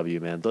XCW,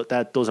 man.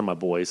 Those are my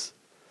boys.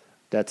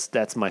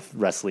 That's my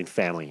wrestling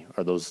family.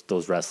 Are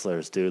those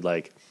wrestlers, dude?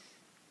 Like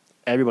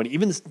everybody,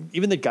 even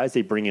the guys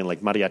they bring in,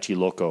 like Mariachi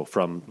Loco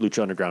from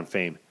Lucha Underground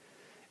fame.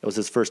 It was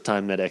his first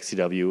time at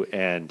XCW,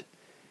 and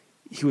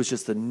he was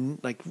just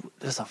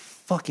a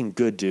fucking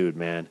good dude,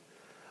 man.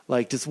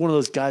 Like just one of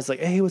those guys, like,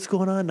 hey, what's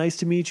going on? Nice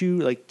to meet you.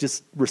 Like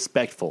just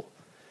respectful.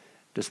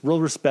 Just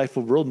real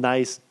respectful, real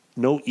nice,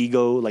 no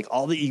ego. Like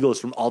all the egos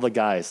from all the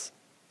guys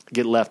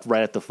get left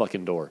right at the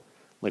fucking door.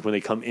 Like when they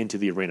come into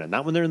the arena.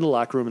 Not when they're in the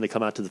locker room and they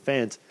come out to the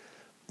fans.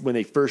 When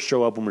they first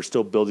show up when we're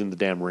still building the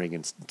damn ring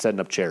and setting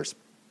up chairs.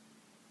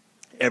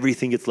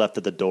 Everything gets left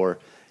at the door.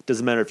 It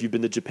doesn't matter if you've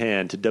been to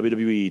Japan, to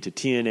WWE, to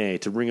TNA,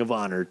 to Ring of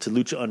Honor, to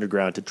Lucha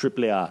Underground, to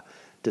AAA,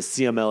 to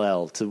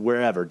CMLL, to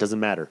wherever. It doesn't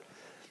matter.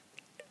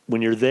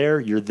 When you're there,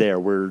 you're there.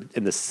 We're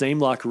in the same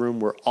locker room.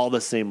 We're all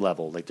the same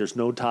level. Like there's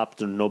no top,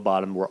 there's no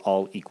bottom. We're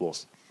all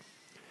equals.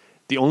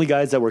 The only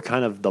guys that were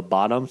kind of the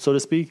bottom, so to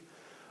speak,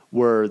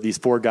 were these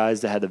four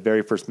guys that had the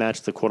very first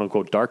match, the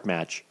quote-unquote dark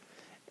match.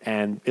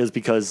 And it was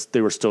because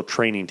they were still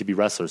training to be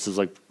wrestlers. It was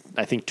like,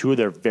 I think, two of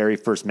their very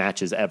first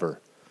matches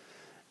ever,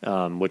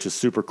 which is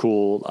super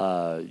cool.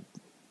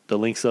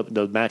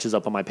 The matches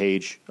up on my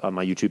page, on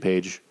my YouTube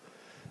page.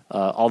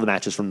 All the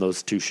matches from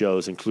those two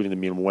shows, including the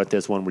Mil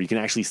Muertes one, where you can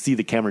actually see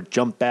the camera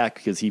jump back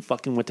because he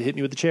fucking went to hit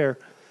me with the chair.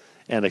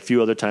 And a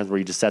few other times where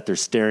he just sat there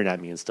staring at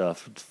me and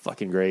stuff. It's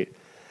fucking great.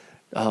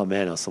 Oh,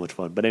 man, it was so much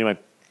fun. But anyway,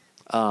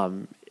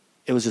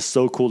 it was just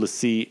so cool to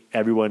see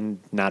everyone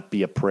not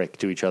be a prick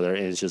to each other.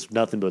 And it's just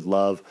nothing but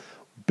love.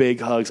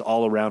 Big hugs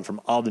all around from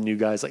all the new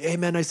guys. Like, hey,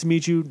 man, nice to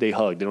meet you. They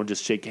hug. They don't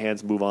just shake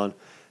hands and move on.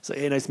 It's like,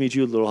 hey, nice to meet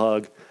you. A little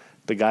hug.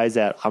 The guys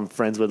that I'm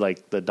friends with,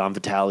 like the Don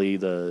Vitale,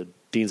 the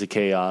Deans of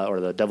Chaos, or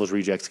the Devil's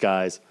Rejects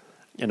guys,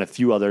 and a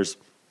few others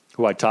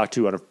who I talk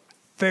to on a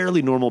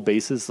fairly normal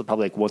basis,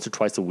 probably like once or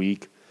twice a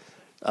week,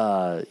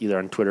 either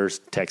on Twitter,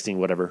 texting,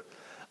 whatever.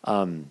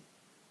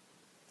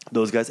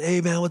 Those guys, hey,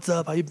 man, what's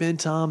up? How you been,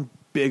 Tom?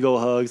 Big ol'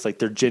 hugs. Like,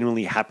 they're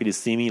genuinely happy to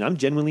see me, and I'm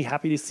genuinely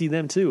happy to see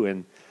them, too.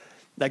 And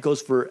that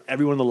goes for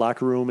everyone in the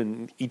locker room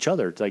and each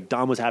other. Like,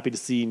 Dom was happy to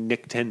see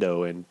Nick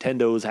Tendo, and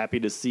Tendo was happy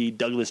to see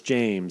Douglas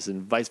James,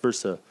 and vice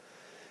versa.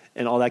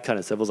 And all that kind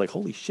of stuff. I was like,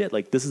 holy shit,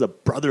 like this is a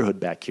brotherhood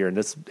back here, and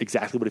that's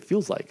exactly what it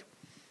feels like.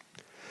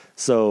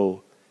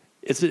 So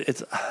I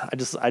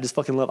just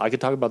fucking love. I could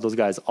talk about those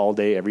guys all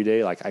day, every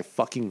day. Like I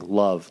fucking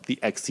love the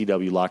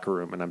XCW locker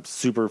room, and I'm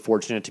super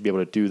fortunate to be able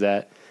to do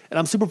that. And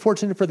I'm super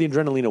fortunate for the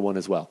Adrenalina one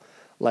as well.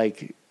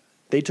 Like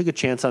they took a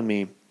chance on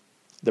me.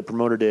 The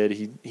promoter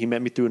did. He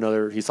met me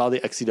through he saw the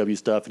XCW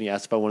stuff, and he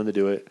asked if I wanted to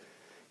do it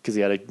because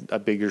he had a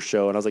bigger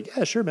show. And I was like,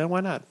 yeah, sure, man,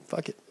 why not?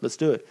 Fuck it, let's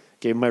do it.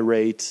 Gave him my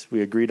rate.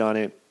 We agreed on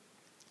it.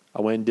 I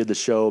went and did the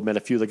show, met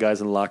a few of the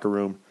guys in the locker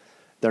room.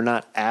 They're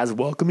not as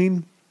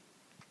welcoming,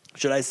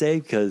 should I say,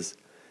 because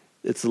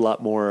it's a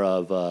lot more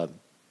of,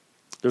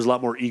 there's a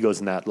lot more egos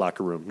in that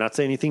locker room. Not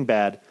saying anything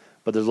bad,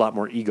 but there's a lot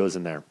more egos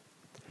in there.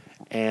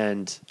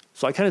 And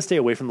so I kind of stay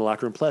away from the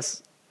locker room.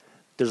 Plus,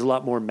 there's a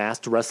lot more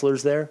masked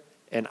wrestlers there,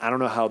 and I don't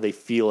know how they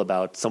feel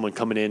about someone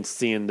coming in,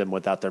 seeing them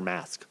without their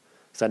mask.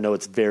 Because I know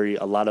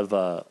a lot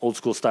of old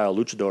school style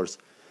luchadors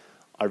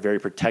are very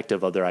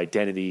protective of their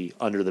identity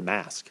under the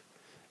mask.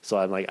 So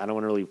I'm like, I don't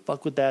want to really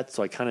fuck with that.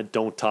 So I kind of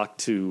don't talk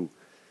to,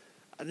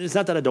 it's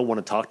not that I don't want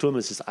to talk to them.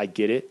 It's just I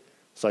get it.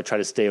 So I try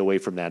to stay away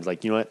from that. It's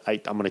like, you know what?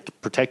 I'm going to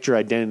protect your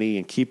identity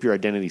and keep your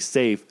identity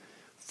safe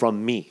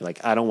from me.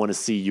 Like, I don't want to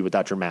see you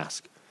without your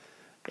mask.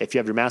 If you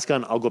have your mask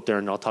on, I'll go up there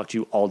and I'll talk to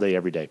you all day,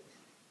 every day.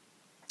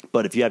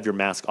 But if you have your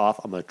mask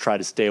off, I'm going to try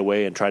to stay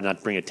away and try not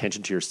to bring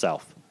attention to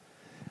yourself.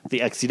 The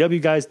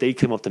XCW guys, they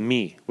came up to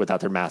me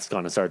without their mask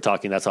on and started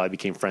talking. That's how I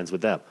became friends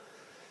with them.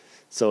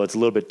 So it's a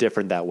little bit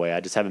different that way.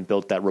 I just haven't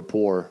built that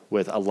rapport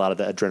with a lot of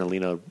the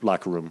Adrenalina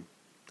locker room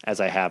as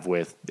I have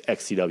with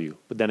XCW.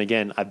 But then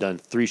again, I've done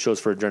 3 shows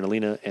for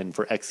Adrenalina, and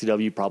for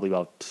XCW, probably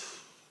about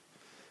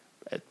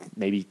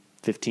maybe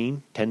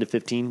 10 to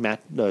 15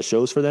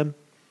 shows for them.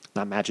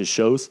 Not matches,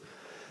 shows.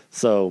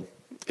 So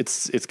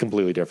it's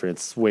completely different.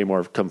 It's way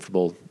more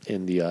comfortable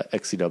in the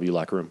XCW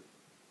locker room.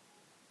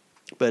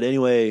 But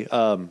anyway,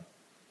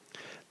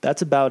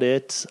 that's about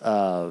it.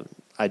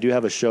 I do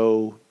have a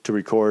show to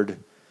record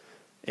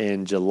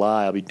in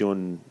July. I'll be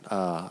going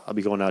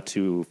out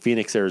to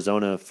Phoenix,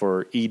 Arizona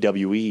for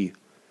EWE,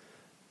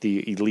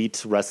 the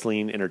Elite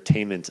Wrestling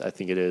Entertainment, I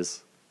think it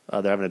is.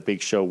 They're having a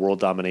big show, World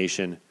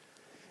Domination.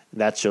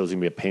 That show's going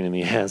to be a pain in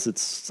the ass.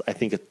 It's, I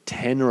think,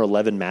 10 or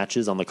 11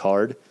 matches on the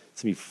card.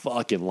 It's going to be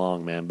fucking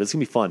long, man. But it's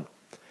going to be fun.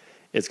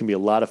 It's going to be a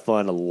lot of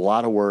fun, a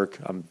lot of work.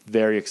 I'm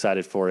very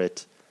excited for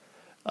it.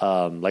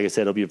 Like I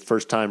said, it'll be the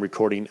first time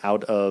recording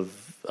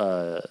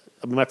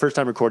my first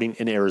time recording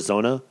in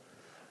Arizona,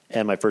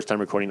 and my first time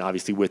recording,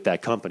 obviously, with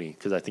that company,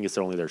 because I think it's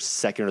only their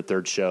second or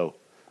third show.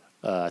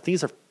 I think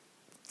it's our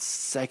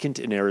second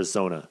in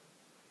Arizona,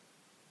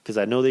 because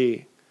I know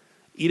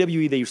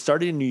EWE, they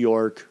started in New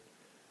York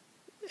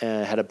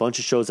and had a bunch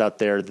of shows out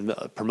there. Then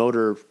the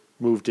promoter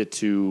moved it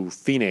to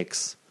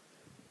Phoenix.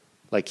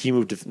 Like they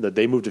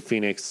moved to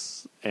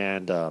Phoenix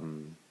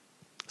and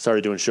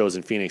started doing shows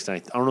in Phoenix. And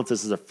I don't know if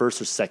this is their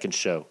first or second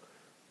show.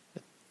 I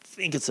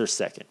think it's their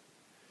second.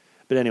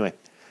 But anyway,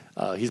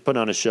 he's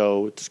putting on a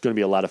show. It's going to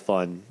be a lot of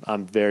fun.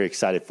 I'm very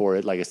excited for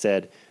it. Like I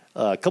said,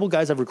 a couple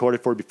guys I've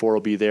recorded for before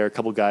will be there. A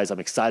couple guys I'm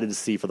excited to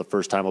see for the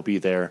first time will be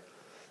there,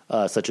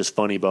 such as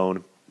Funny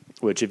Bone,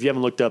 which if you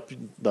haven't looked up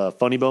the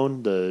Funny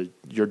Bone,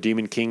 your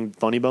Demon King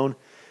Funny Bone,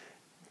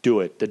 do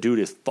it. The dude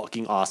is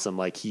fucking awesome.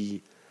 Like he's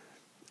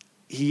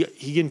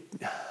exactly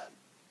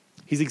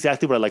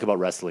what I like about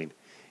wrestling.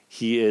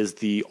 He is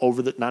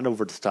not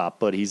over the top,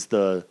 but he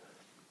still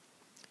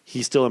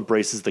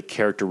embraces the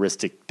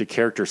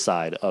character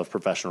side of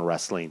professional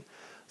wrestling.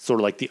 Sort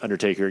of like The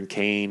Undertaker and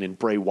Kane and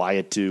Bray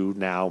Wyatt do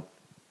now.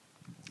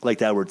 Like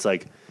that, where it's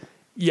like,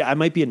 yeah, I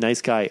might be a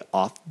nice guy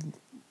out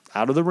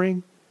of the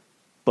ring,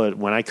 but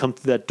when I come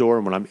through that door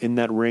and when I'm in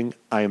that ring,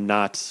 I am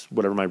not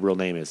whatever my real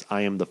name is.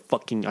 I am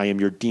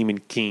your Demon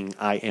King.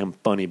 I am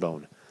Funny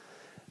Bone.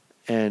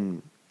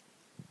 And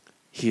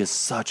he is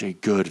such a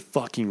good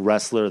fucking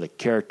wrestler. The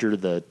character,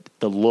 the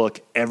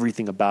look,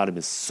 everything about him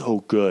is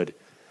so good.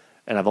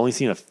 And I've only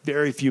seen a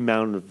very few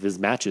amount of his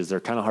matches. They're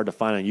kind of hard to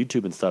find on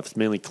YouTube and stuff. It's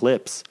mainly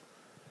clips.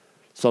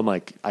 So I'm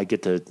like, I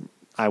get to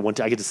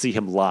see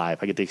him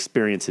live. I get to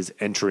experience his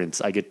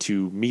entrance. I get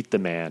to meet the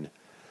man.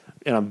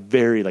 And I'm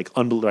very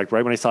right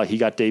when I saw he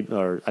got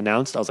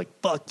announced, I was like,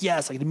 fuck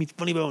yes, I get to meet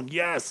Funny Bone,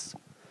 yes.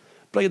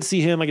 But I get to see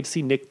him. I get to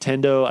see Nick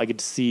Tendo. I get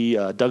to see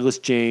Douglas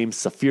James,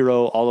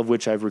 Safiro, all of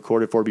which I've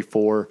recorded for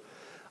before.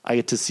 I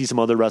get to see some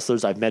other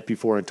wrestlers I've met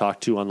before and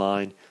talked to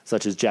online,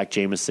 such as Jack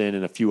Jameson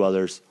and a few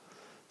others.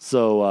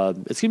 So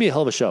it's going to be a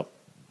hell of a show.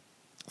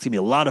 It's going to be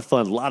a lot of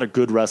fun, a lot of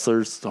good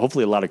wrestlers,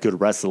 hopefully a lot of good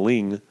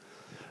wrestling,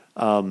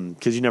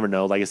 because you never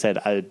know. Like I said,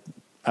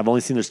 I've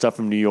only seen their stuff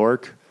from New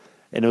York,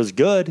 and it was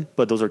good,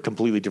 but those are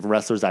completely different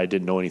wrestlers I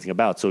didn't know anything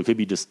about. So it could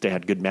be just they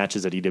had good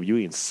matches at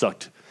EWE and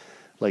sucked.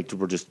 Like,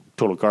 we're just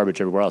total garbage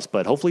everywhere else.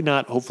 But hopefully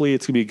not. Hopefully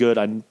it's going to be good.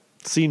 I've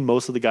seen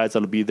most of the guys that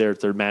will be there.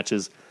 Their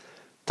matches,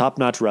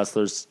 top-notch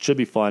wrestlers. Should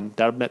be fun.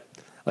 Like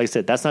I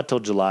said, that's not till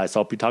July,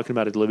 so I'll be talking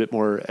about it a little bit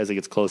more as it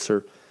gets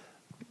closer.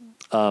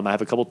 I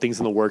have a couple things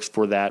in the works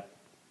for that.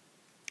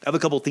 I have a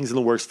couple things in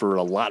the works for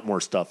a lot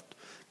more stuff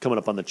coming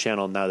up on the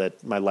channel now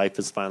that my life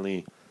is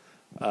finally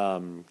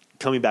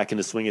coming back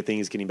into swing of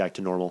things, getting back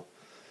to normal.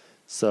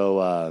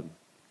 So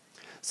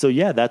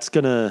yeah, that's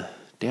going to...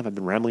 Damn, I've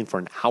been rambling for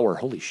an hour.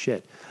 Holy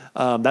shit.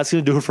 That's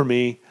going to do it for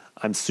me.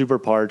 I'm super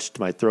parched.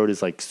 My throat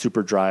is like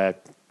super dry. I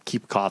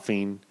keep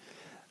coughing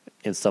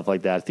and stuff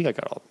like that. I think I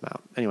got all of them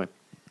out. Anyway.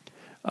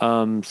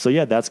 So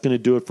yeah, that's going to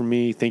do it for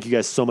me. Thank you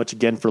guys so much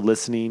again for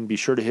listening. Be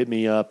sure to hit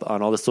me up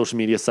on all the social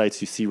media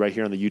sites you see right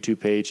here on the YouTube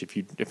page. If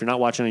you're not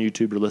watching on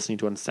YouTube, you're listening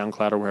to it on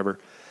SoundCloud or wherever.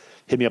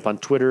 Hit me up on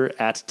Twitter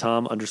at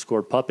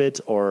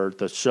Tom_Puppet or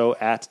the show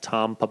at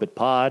Tom Puppet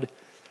Pod.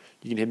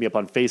 You can hit me up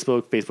on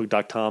Facebook,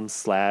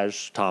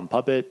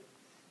 facebook.com/TomPuppet.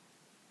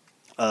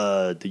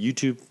 The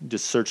YouTube,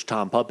 just search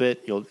Tom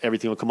Puppet.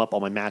 Everything will come up, all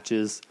my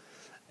matches,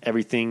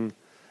 everything.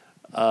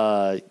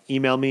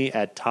 Email me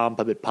at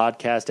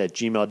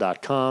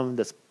tompuppetpodcast@gmail.com.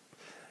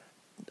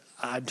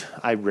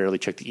 I rarely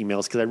check the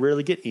emails because I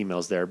rarely get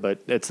emails there,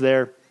 but it's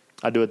there.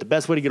 I do it. The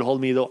best way to get a hold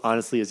of me, though,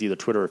 honestly, is either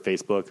Twitter or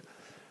Facebook.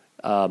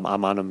 I'm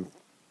on them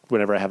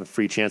whenever I have a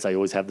free chance. I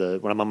always have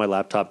when I'm on my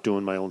laptop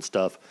doing my own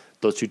stuff.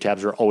 Those two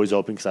tabs are always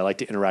open because I like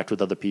to interact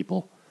with other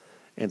people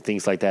and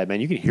things like that.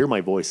 Man, you can hear my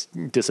voice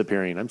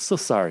disappearing. I'm so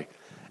sorry.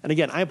 And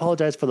again, I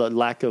apologize for the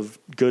lack of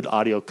good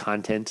audio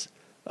content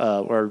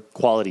or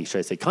quality, should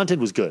I say.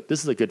 Content was good.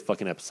 This is a good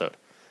fucking episode.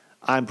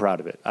 I'm proud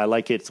of it. I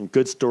like it. Some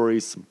good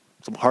stories,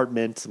 some heart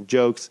mint, some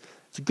jokes.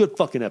 It's a good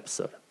fucking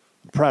episode.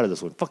 I'm proud of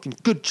this one. Fucking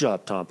good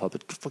job, Tom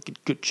Puppet. Fucking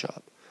good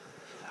job.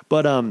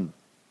 But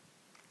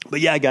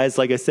yeah, guys,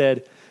 like I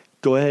said,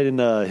 go ahead and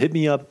hit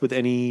me up with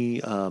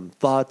any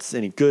thoughts,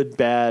 any good,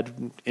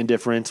 bad,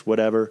 indifferent,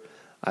 whatever.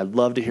 I'd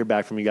love to hear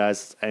back from you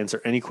guys.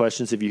 Answer any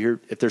questions.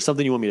 If there's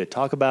something you want me to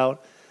talk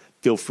about,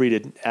 feel free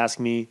to ask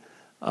me.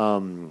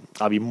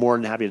 I'll be more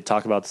than happy to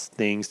talk about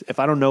things. If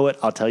I don't know it,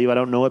 I'll tell you I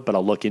don't know it, but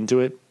I'll look into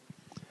it.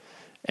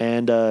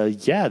 And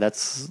yeah,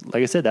 that's,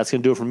 like I said, that's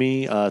going to do it for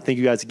me. Thank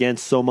you guys again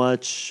so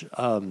much.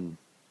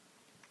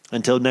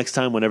 Until next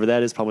time, whenever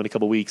that is, probably in a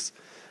couple weeks,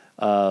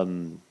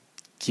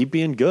 keep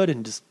being good.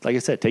 And just, like I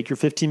said, take your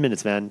 15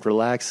 minutes, man.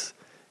 Relax.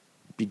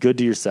 Be good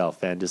to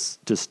yourself, man.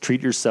 Just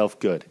treat yourself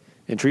good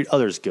and treat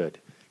others good.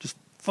 Just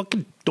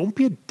fucking don't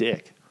be a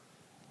dick.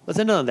 Let's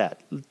end on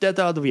that.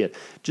 That'll be it.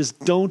 Just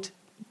don't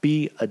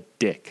be a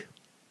dick.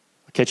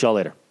 I'll catch y'all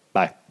later.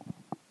 Bye.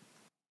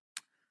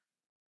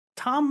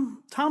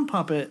 Tom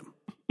Puppet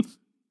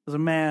is a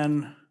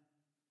man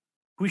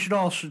we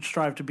should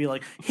strive to be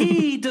like.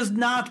 He does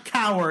not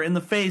cower in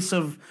the face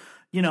of,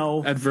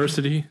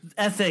 adversity,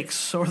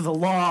 ethics, or the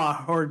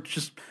law, or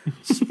just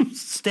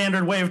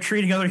standard way of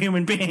treating other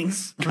human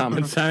beings.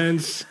 Common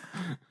sense,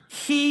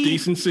 he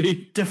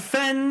decency.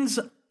 Defends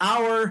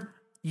our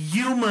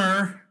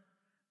humor,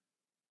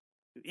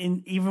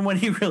 even when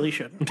he really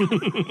shouldn't.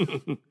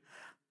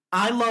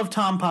 I love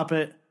Tom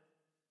Puppet.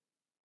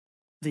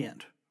 The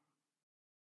end.